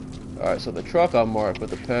 Alright, so the truck I marked with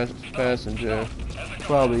the passenger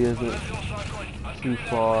probably isn't too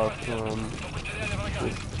far from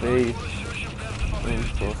this base I'm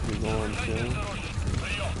supposed to be going to.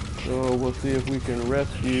 So we'll see if we can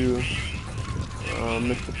rescue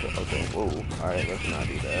Mr. Okay, whoa. Alright, let's not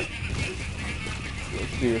do that.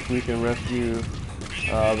 Let's see if we can rescue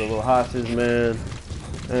the little hostage man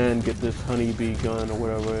and get this honeybee gun or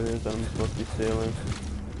whatever it is that I'm supposed to be stealing.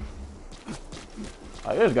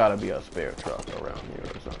 There's gotta be a spare truck around here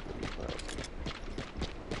or something.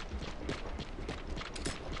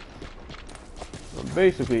 I'm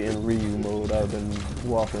basically in Ryu mode. I've been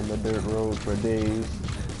walking the dirt road for days.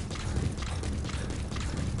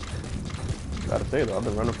 Gotta say though, I've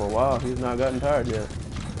been running for a while. He's not gotten tired yet.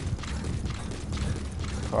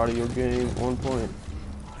 Cardio game on point.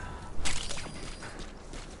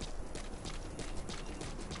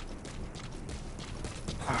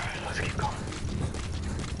 Alright, let's keep going.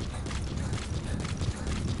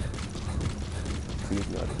 He's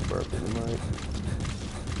not just burping tonight.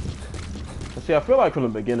 See, I feel like from the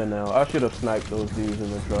beginning now, I should have sniped those dudes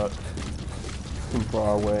in the truck from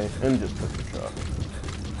far away and just took the truck.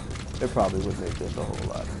 It probably would make this a whole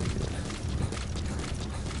lot easier.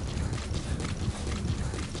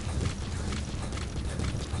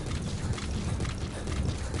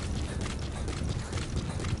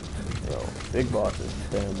 Yo, Big Boss's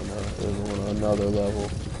stamina is on another level.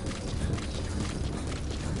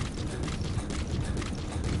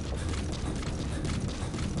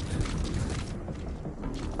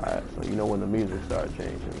 Alright, so you know when the music starts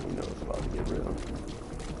changing, you know it's about to get real.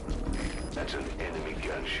 That's an enemy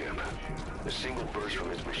gunship. A single burst from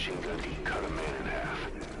his machine gun can cut a man in half.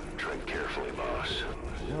 Tread carefully, boss.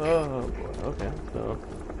 Oh boy, okay, so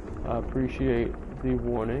I appreciate the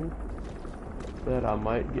warning that I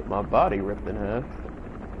might get my body ripped in half.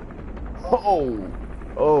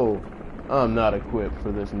 Oh, I'm not equipped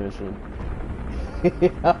for this mission.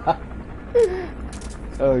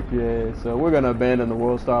 Okay, so we're gonna abandon the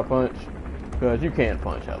World Star Punch, because you can't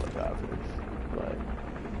punch helicopters. Like,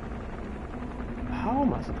 how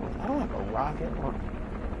am I supposed to? I don't have a rocket or...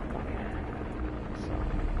 Okay. So,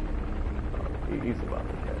 he's about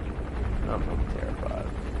to catch me. I'm terrified.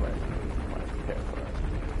 Like terrified.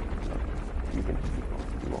 So, you can just keep on.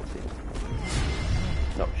 You won't see me.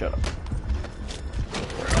 No, shut up.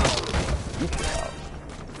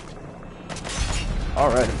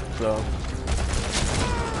 Alrighty, so...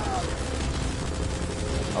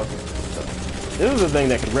 Okay, so this is the thing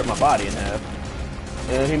that can rip my body in half,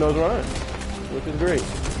 and he knows where I am, which is great.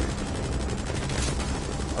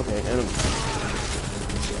 Okay, and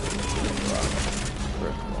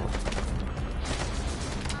first of all,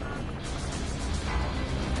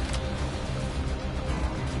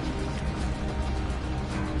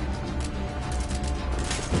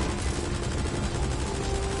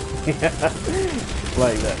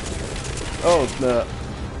 like that. Oh snap.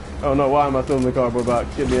 Oh no, why am I still in the cardboard box?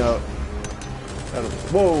 Get me out.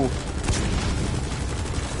 Whoa!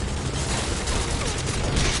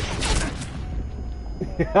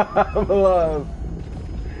 I'm alive.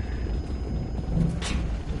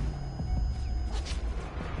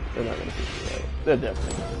 They're not gonna see me, right? They're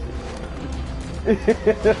definitely gonna see me.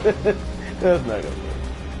 That's not gonna work.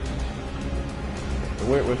 So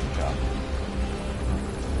where's the chop?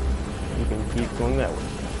 You can keep going that way.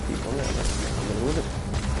 Keep going that way. I'm gonna move it.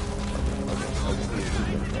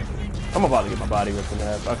 I'm about to get my body ripped in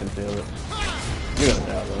half. I can feel it. You're gonna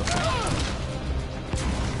die though.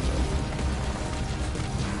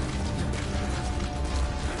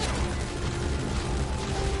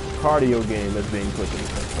 Cardio game is being put to the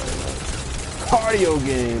test right now. Cardio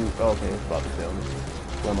game! Okay, it's about to fail me.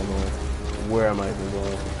 Where am I going? Where am I even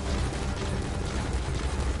going?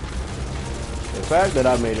 The fact that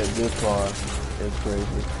I made it this far is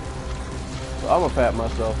crazy. So I'm gonna pat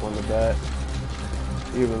myself on the back.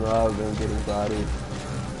 Even though I've been getting bodied.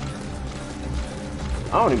 I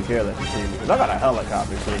don't even care that you see me, because I got a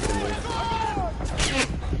helicopter chasing me.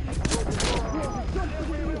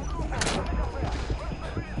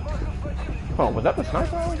 Oh, was that the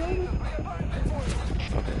sniper I was using?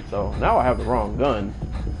 Okay, so now I have the wrong gun.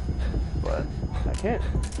 But I can't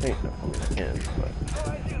change that. I mean, I can, but...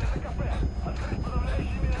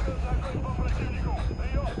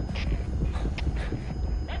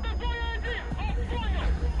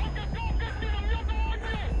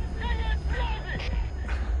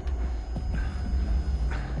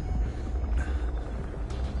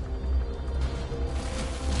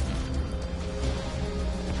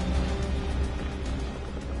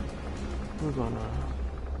 We're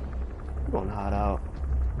gonna hide out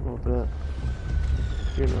a little bit.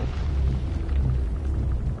 You know.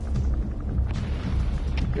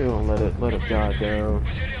 We're gonna let it die down.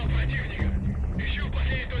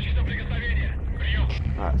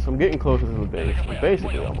 Alright, so I'm getting closer to the base. I'm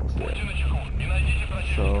basically almost there.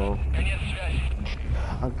 So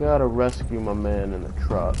I gotta rescue my man in the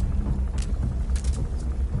truck.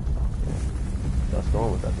 Dust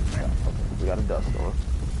storm with that thing. Okay, we got a dust storm.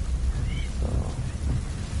 So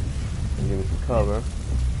give me some cover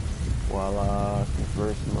while I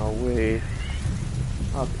traverse my way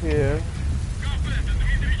up here,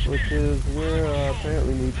 which is where I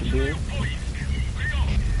apparently need to be.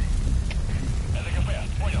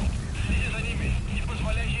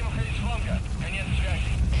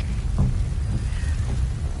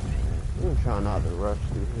 I'm gonna try not to rush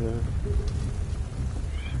through here.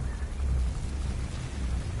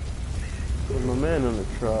 With my man in the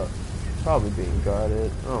truck, probably being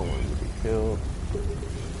guarded. I don't want him to be killed.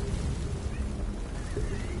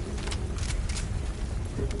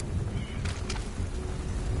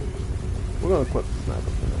 We're gonna equip the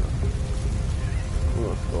sniper for now. We're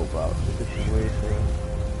gonna scope out the situation.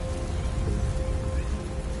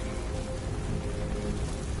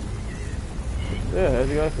 Yeah, as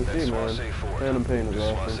you guys can see, man, Phantom Pain is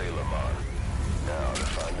awesome.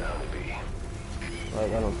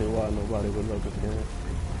 Like, I don't see why nobody would love this game.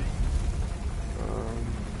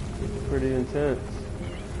 It's pretty intense.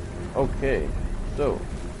 Okay, so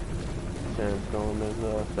sandstorm is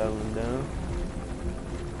settling down.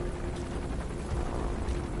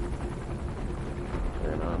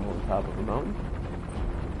 And I'm on top of the mountain.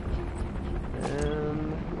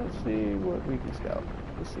 And let's see what we can scout.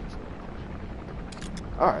 Let's see.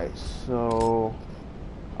 Alright, so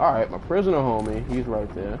alright, my prisoner homie, he's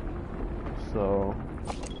right there. So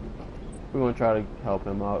we're gonna try to help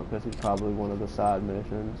him out because he's probably one of the side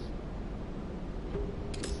missions.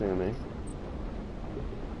 Assuming.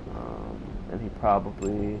 And he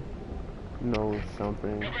probably knows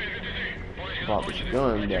something about this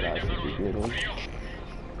gun that I should be getting.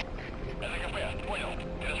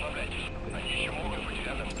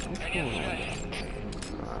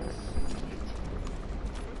 Alright.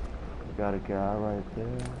 Got a guy right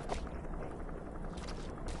there.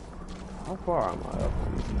 How far am I up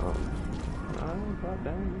on this mountain? God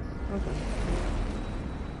damn this. Okay.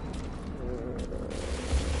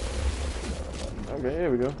 Okay, here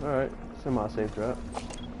we go. Alright. Semi-safe drop.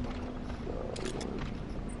 So,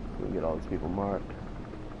 we can get all these people marked.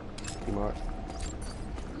 He marked.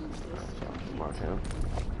 So, mark him.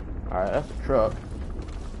 Alright, that's the truck.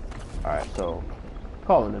 Alright, so,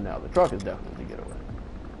 calling it now. The truck is definitely the getaway.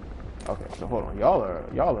 Okay, so hold on. Y'all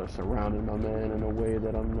are surrounding my man in a way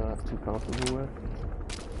that I'm not too comfortable with.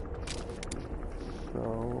 So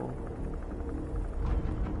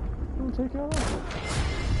I'm gonna take y'all out.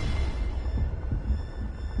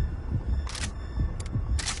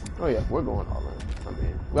 Oh yeah, we're going all in. I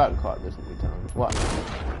mean, we gotten caught this many times. Why not?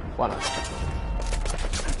 Why not?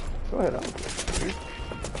 Go ahead, I'll do it.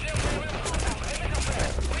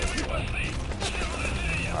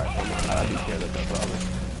 Alright, come on. I gotta be scared of that problem.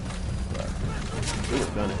 We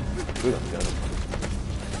done done it. We done done it.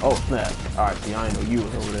 Oh snap. Alright, see, I ain't know you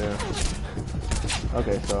was over there.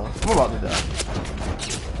 Okay, so I'm about to die.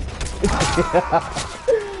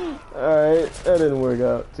 Alright, that didn't work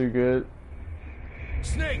out too good.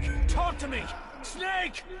 Snake, talk to me!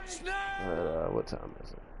 Snake! Snake! Alright, what time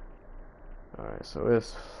is it? Alright, so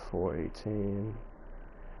it's 4:18.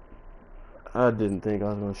 I didn't think I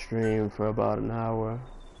was gonna stream for about an hour.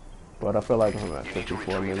 But I feel like I'm at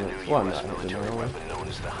 54 minutes. Why not? Known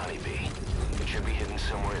as the Honeybee. It should be hidden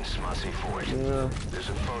somewhere in Smossy Fort. Yeah. There's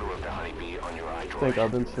a photo of the Honeybee on your iDroid. I think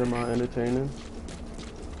I've been semi-entertaining.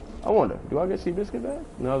 I wonder, do I get Seabiscuit back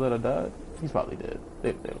now that I died? He's probably dead.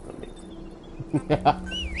 They don't come me.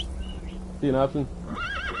 See an option?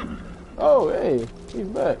 Oh, hey, he's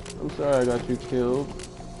back. I'm sorry I got you killed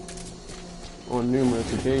on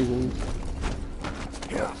numerous occasions.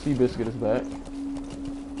 But Seabiscuit is back.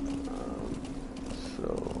 So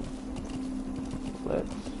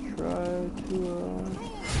let's try to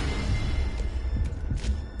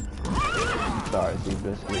sorry,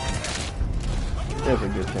 Seabiscuit. There's a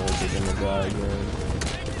good chance you're gonna die again.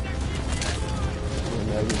 And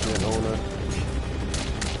negligent owner.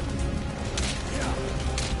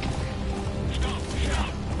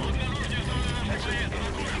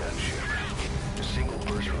 A single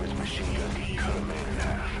burst from his machine gun can cut a man in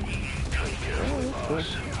half. Tread carefully, boss.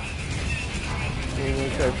 Ain't gonna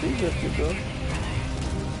try Seabiscuit though.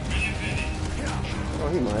 Oh,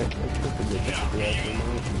 he might. That's a good actually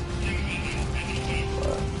might.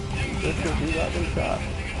 But He got them shot.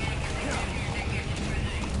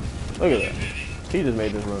 Look at that. He just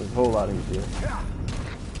made this run a whole lot easier.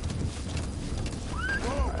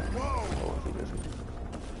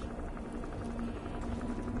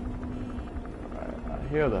 Alright, I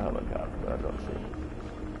hear the helicopter, but I don't see it.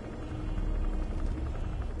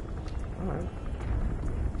 Alright.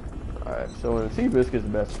 Alright, so in Seabiscuit's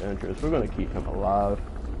best interest, we're going to keep him alive.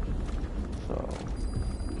 So,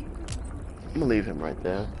 I'm going to leave him right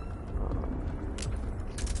there.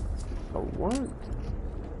 So what?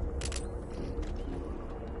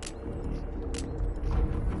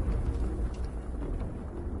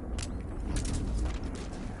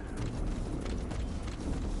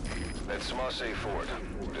 That's Marseille Fort,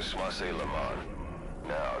 to Marseille Le Mans.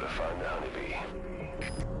 Now to find the honeybee.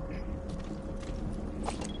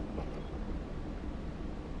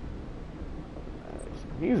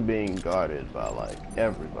 He's being guarded by, like,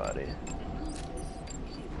 everybody.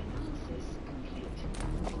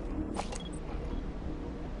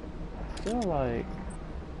 I feel like...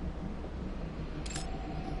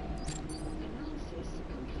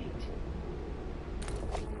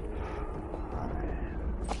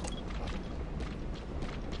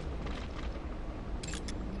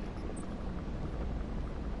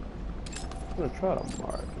 I'm gonna try to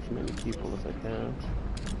mark as many people as I can.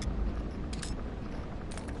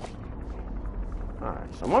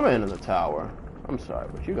 Alright, so my man in the tower. I'm sorry,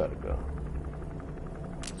 but you gotta go.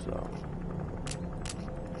 So.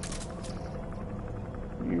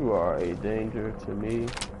 You are a danger to me.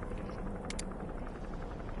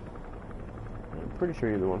 I'm pretty sure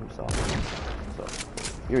you're the one who saw me. So,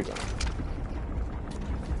 you're gone.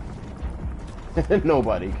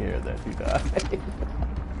 Nobody cared that you died.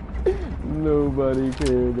 Nobody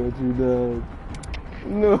cared that you died.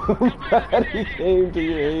 Nobody came to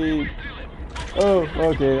your aid. Oh,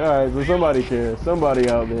 okay, alright, so somebody cares. Somebody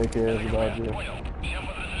out there cares about you.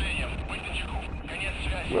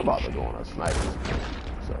 We're about to go on a sniper spree,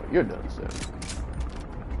 so you're done, sir.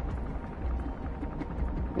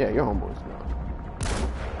 Yeah, your homeboy's gone.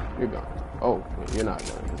 You're gone. Oh, you're not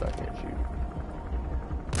gone, because I can't shoot.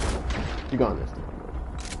 You're gone this time, though.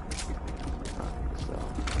 Alright, so...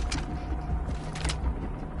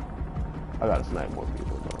 I gotta snipe more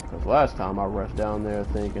people, though. Because last time I rushed down there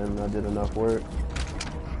thinking I did enough work.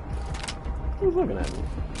 Who's looking at me?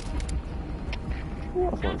 Who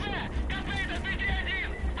else wants to?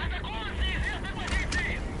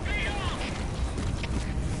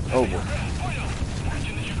 Oh boy.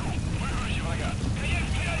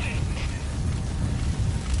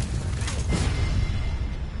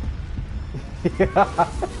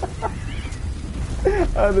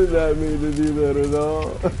 I did not mean to do that at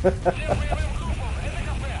all.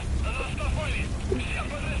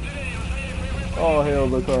 All hail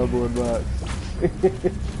the cardboard box.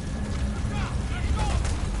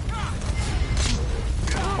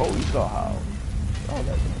 Oh, you saw how. Oh,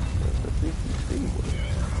 that's the CCC.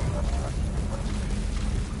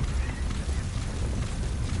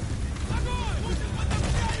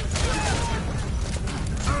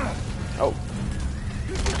 Oh.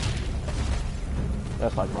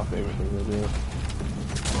 That's like my favorite thing to do.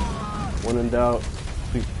 When in doubt,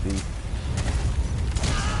 CCC.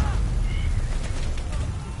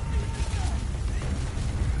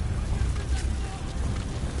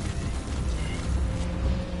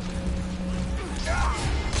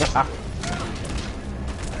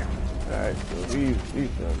 Alright, so these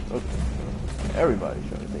guns, okay. Everybody's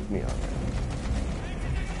trying to take me out.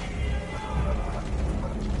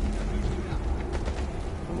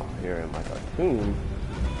 I'm out here in my cartoon.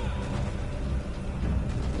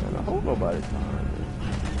 And I hope nobody's behind me.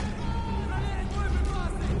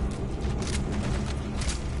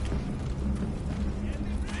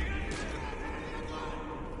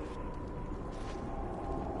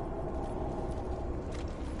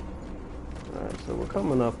 So we're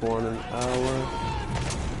coming up on an hour.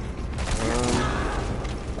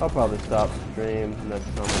 I'll probably stop the stream next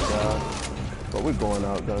time I die. But we're going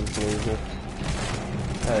out guns blazing.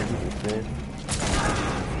 As you can see.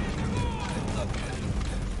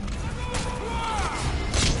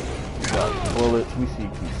 We got bullets, we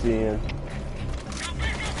keep seeing.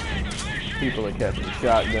 People are catching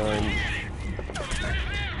shotguns.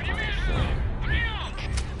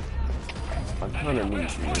 I kinda need you.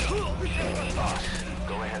 Boss,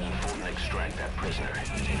 go ahead and extract that prisoner.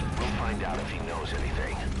 We'll find out if he knows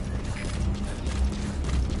anything.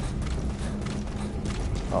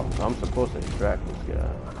 Oh, so I'm supposed to extract this guy.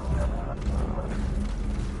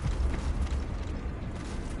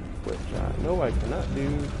 Which I know I cannot do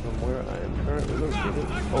from where I am currently located.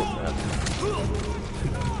 Oh,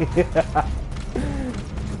 snap.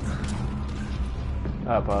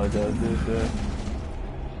 I apologize, dude, sir.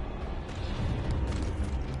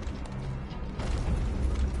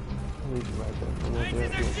 Leave you right there for a little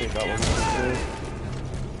bit. We'll take out one more thing.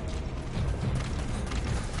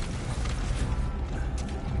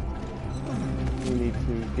 We need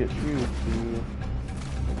to get you to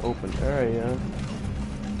an open area.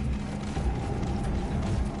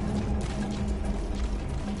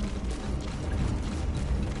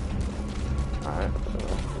 Alright, so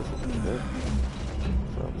this is good.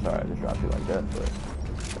 So I'm sorry I just dropped you like that, but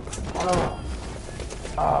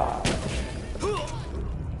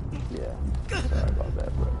yeah, sorry about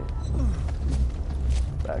that, buddy.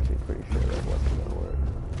 I'm actually pretty sure that wasn't gonna work.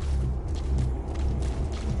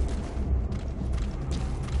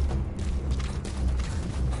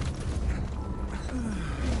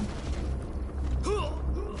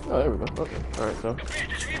 Oh, there we go. Okay. Alright, so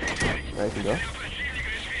there you go.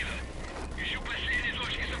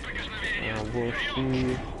 We'll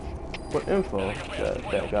see what info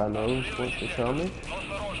that guy knows wants to tell me.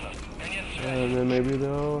 And then maybe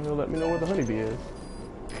he'll let me know where the honeybee is.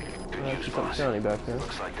 I see something shiny back there.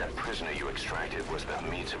 Looks like that prisoner you extracted was the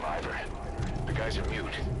meat survivor. The guy's a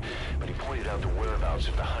mute, but he pointed out the whereabouts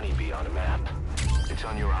of the honeybee on a map. It's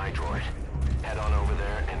on your iDroid. Head on over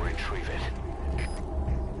there and retrieve it.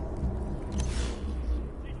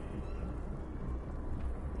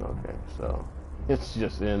 Okay, so it's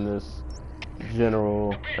just in this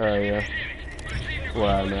general area where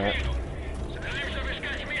I'm at.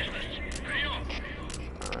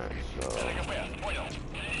 Alright, so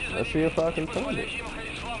let's see if I can find it.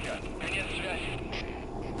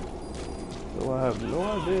 So I have no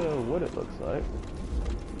idea what it looks like.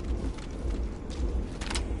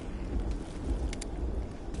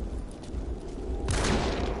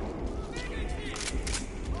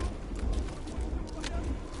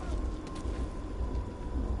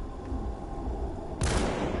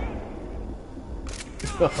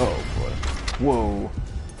 Oh boy. Whoa.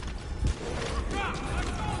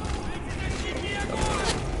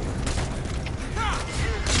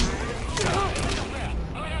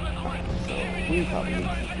 We probably need to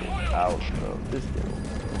get out of this deal.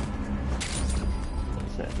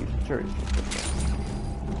 Snap these cherries.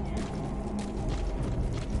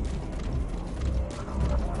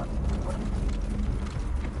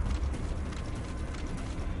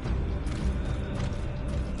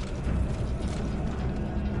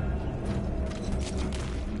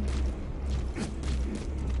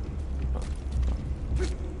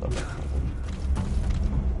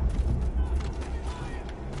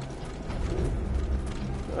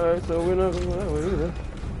 Alright, so we're not going that way either.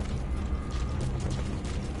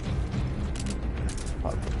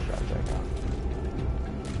 Probably put the shot back out.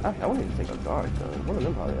 Actually, I want to take a guard gun. One of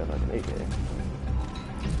them probably has like an AK.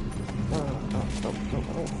 No, I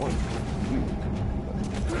don't want you.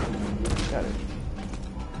 Got it.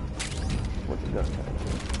 What's your gun?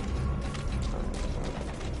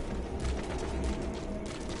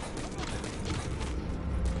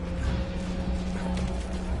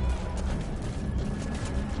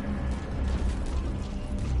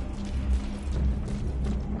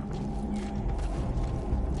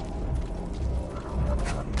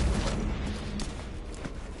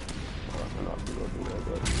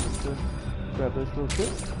 Grab this real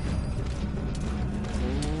quick.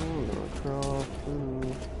 I'm gonna crawl through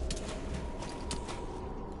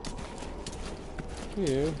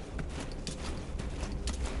here.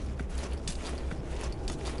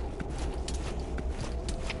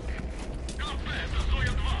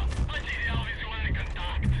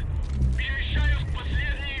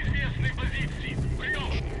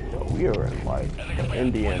 So we are in like the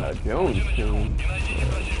Indiana Jones tomb.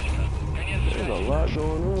 There's a lot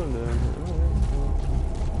going on there.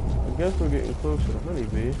 I guess we're getting close to the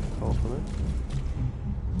honeybee, hopefully.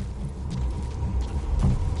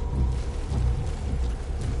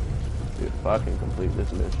 See if I can complete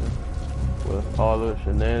this mission with all the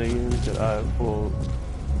shenanigans that I have pulled.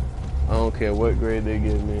 I don't care what grade they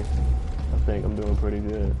give me. I think I'm doing pretty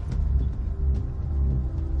good.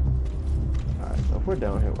 Alright, so if we're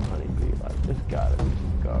down here with honeybee, like, there's gotta be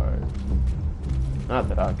some guards. Not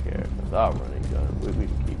that I care, because I'll run a gun. We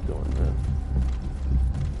can keep doing this.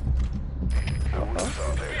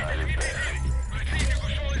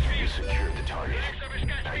 You secured the target.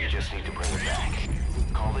 Now you just need to bring it back.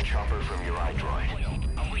 Call the chopper from your iDroid.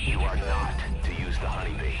 You are not to use the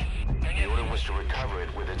honeybee. The order was to recover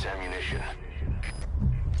it with its ammunition.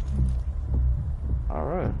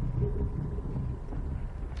 Alright.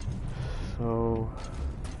 So,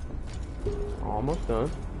 almost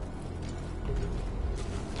done.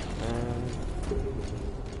 And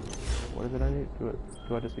what is it I need?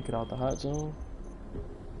 Do I just get out the hot zone?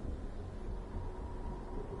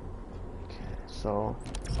 So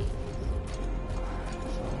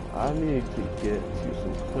I need to get to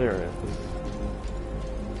some clearance.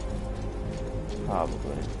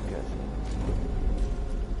 Probably, I'm guessing.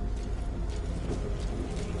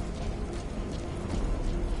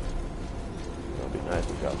 It'll be nice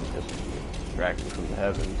if y'all could just distract me from the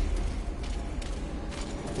heavens.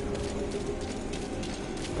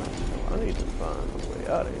 So I need to find a way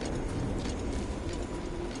out of here.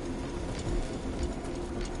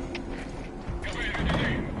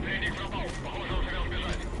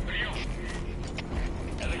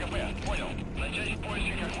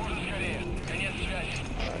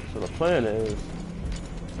 So the plan is,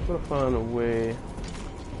 I'm gonna find a way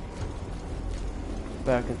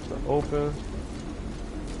back into the open.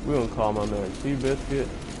 We're gonna call my man Seabiscuit.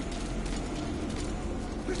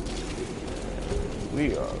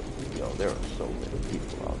 We are, yo, there are so many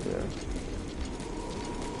people out there.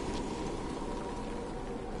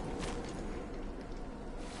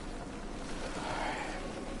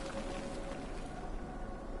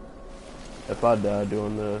 If I die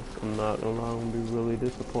doing this, I'm gonna be really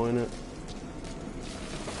disappointed.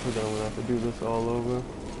 We're gonna have to do this all over.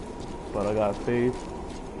 But I got faith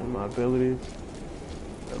in my abilities,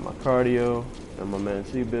 and my cardio, and my man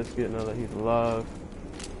Seabiscuit now that he's alive.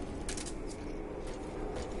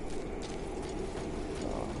 So,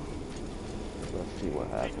 let's see what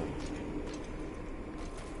happens.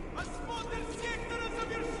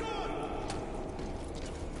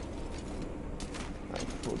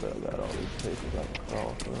 I got all these places I can call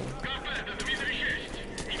from.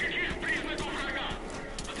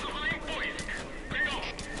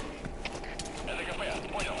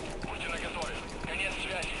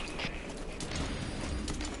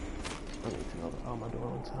 How am I doing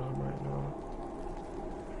on time right now?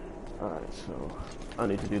 Alright, so I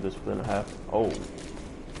need to do this within a half. Oh.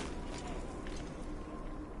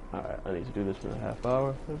 Alright, I need to do this within a half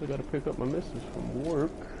hour because I gotta pick up my missus from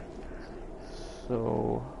work.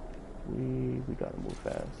 So we gotta move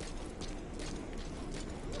fast.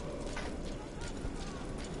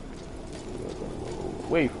 We gotta go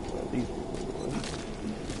away from where these people are going.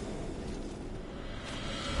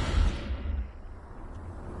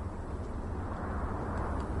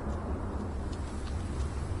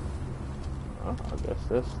 I guess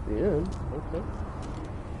that's the end. Okay.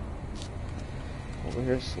 Over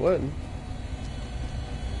here sweating.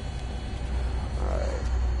 Alright.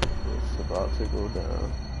 It's about to go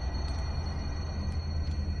down.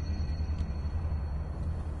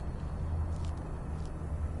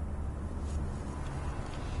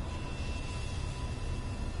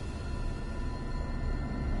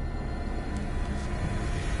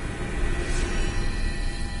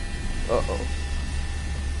 Uh-oh.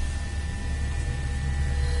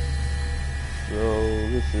 So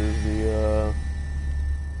this is the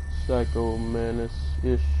Psycho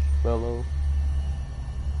Manus-ish fellow.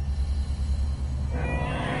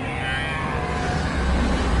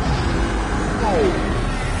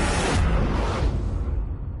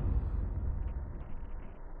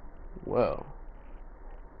 Well,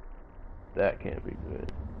 that can't be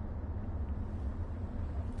good.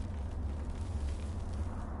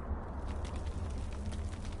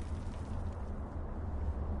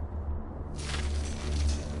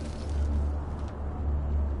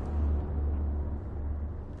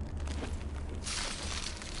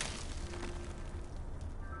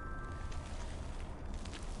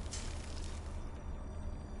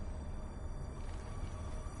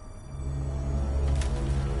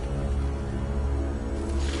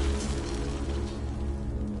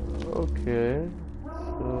 Okay,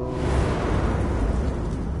 so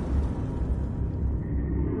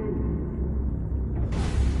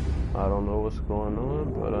I don't know what's going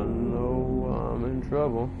on, but I know I'm in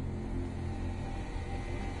trouble.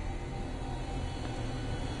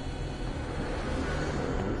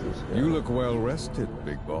 You look well rested,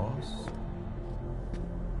 big boss.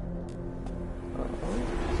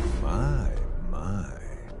 My,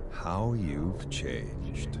 how you've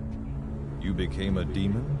changed. You became a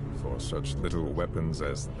demon for such little weapons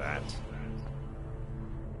as that?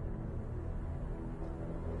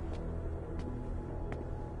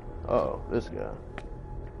 Oh, this guy.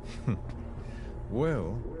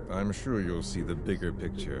 Well, I'm sure you'll see the bigger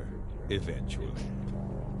picture eventually.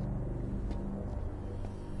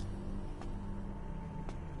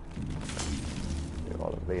 They're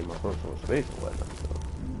all invading my personal space and whatnot, so.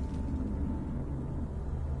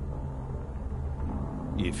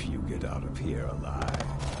 If you get out of here alive.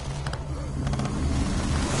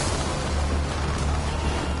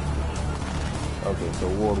 Okay, so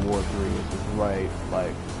World War III is right,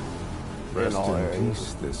 like, Rest all in areas.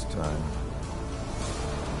 peace this time.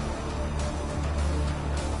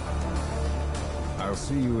 I'll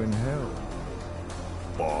see you in hell,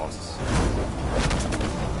 boss.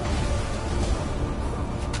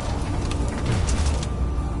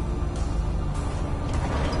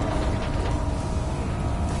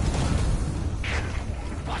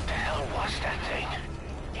 What the hell was that thing?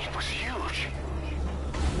 It was huge.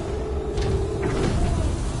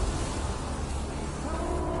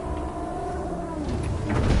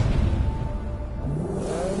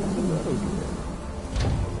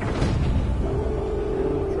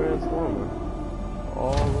 Transformer.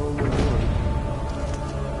 All over the board.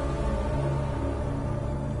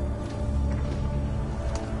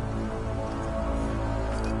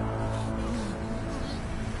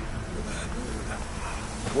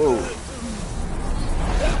 Whoa.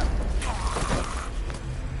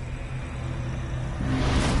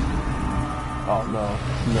 Oh no,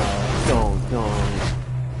 don't.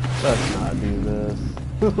 Let's not do this.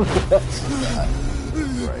 Let's not do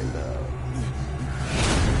this right now.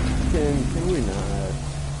 Can we not?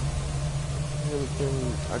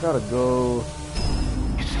 I gotta go.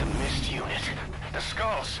 It's the mist unit. The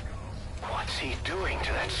skulls. What's he doing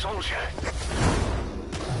to that soldier?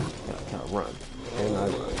 Can I run? Can I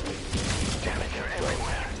run? Damn it, they're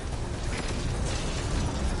everywhere.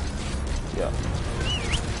 Yeah.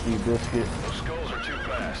 Steve Biscuit. Those skulls are too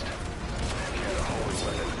fast. Can't a holy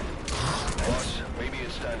weapon. Boss, maybe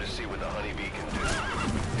it's time to see what the honeybee can do.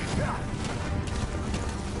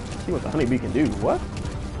 See what the honeybee can do. What?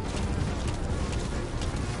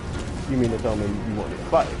 You mean to tell me you want me to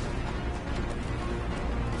fight?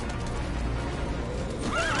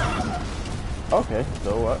 Okay,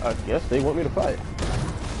 so I guess they want me to fight.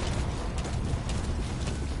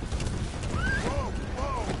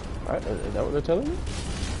 Alright, is that what they're telling me?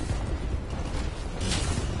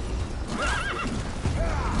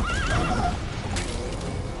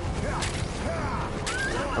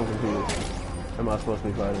 I'm confused. Am I supposed to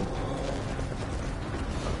be fighting?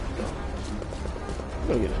 I'm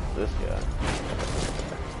gonna get into this guy.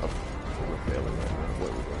 Oh, we're failing right now. Where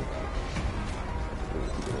are we going?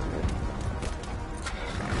 Let's get in there.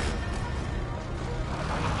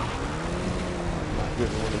 Not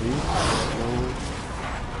getting one of these. No.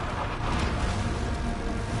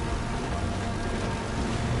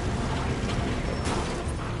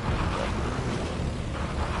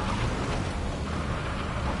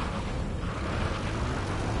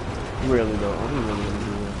 Really though, I'm really gonna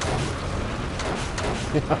do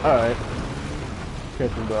it. Alright.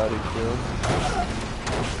 Catching body still.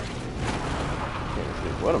 Can't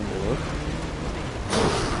see what I'm doing.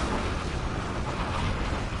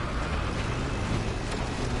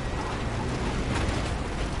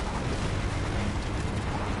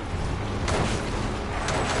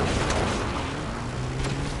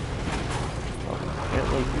 Oh, can't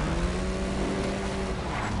wait.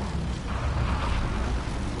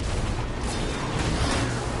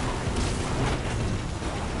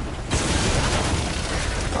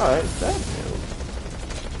 Alright, that him.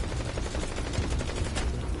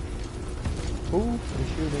 Who is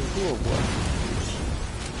shooting who or what?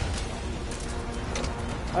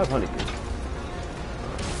 I have honeybee.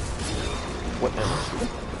 What am I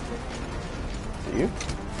shooting? See you?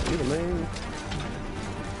 See the main?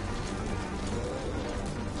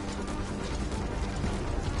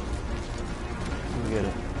 Let me get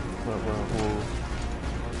it. Hold.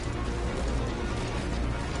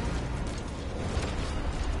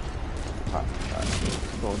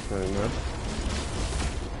 Don't turn there.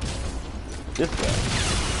 This guy.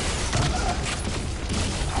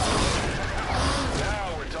 Now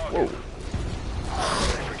we're talking. Whoa.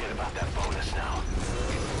 Forget about that bonus now.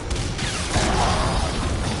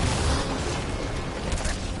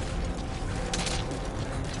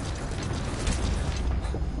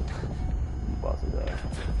 Boss of that.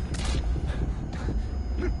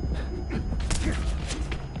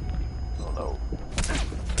 Oh no.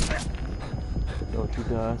 Don't you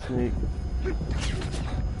die, Snake.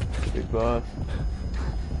 Big boss.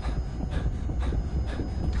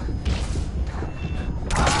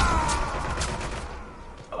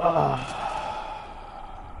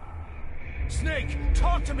 Snake,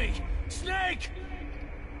 talk to me! Snake!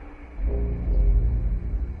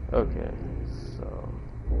 Okay, so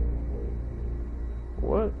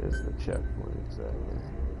what is the checkpoint exactly?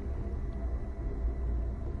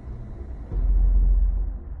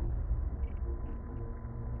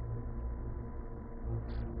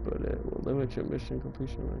 But it will limit your mission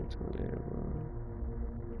completion rate to an area.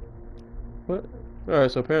 What?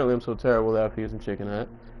 Alright, so apparently I'm so terrible that I'm using chicken hat.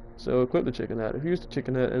 So equip the chicken hat. If you use the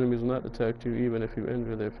chicken hat, enemies will not detect you even if you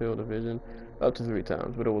enter their field of vision up to 3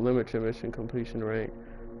 times, but it will limit your mission completion rank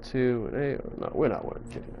to an 8. No, we're not wearing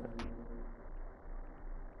the chicken hat.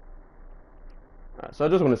 Alright, so I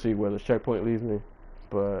just want to see where this checkpoint leaves me,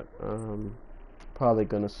 but probably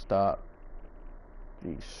gonna stop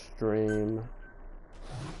the stream.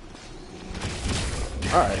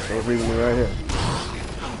 Alright, so it's leaving me right here.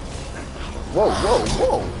 Whoa, whoa,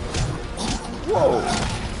 whoa! Whoa!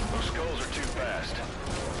 Those skulls are too fast. If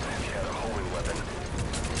you had a homing weapon.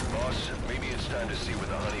 Boss, maybe it's time to see what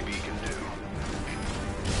the honeybee can do.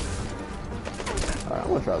 Alright,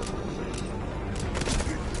 I'm gonna try this one.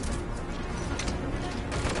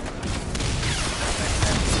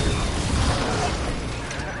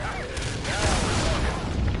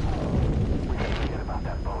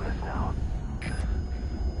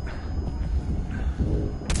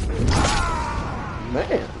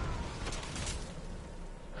 Man.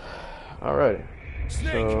 Alrighty.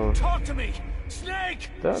 So Talk to me! Snake!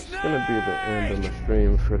 that's gonna be the end of my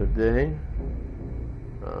stream for today.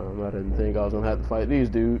 I didn't think I was gonna have to fight these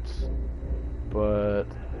dudes, but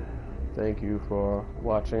thank you for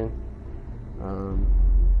watching.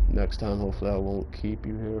 Next time, hopefully I won't keep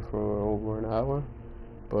you here for over an hour,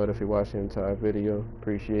 but if you watch the entire video,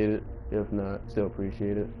 appreciate it. If not, still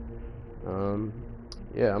appreciate it.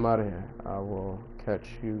 Yeah, I'm out of here. I will catch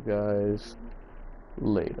you guys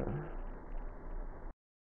later.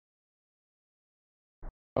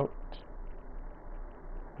 Out.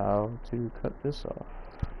 How to cut this off.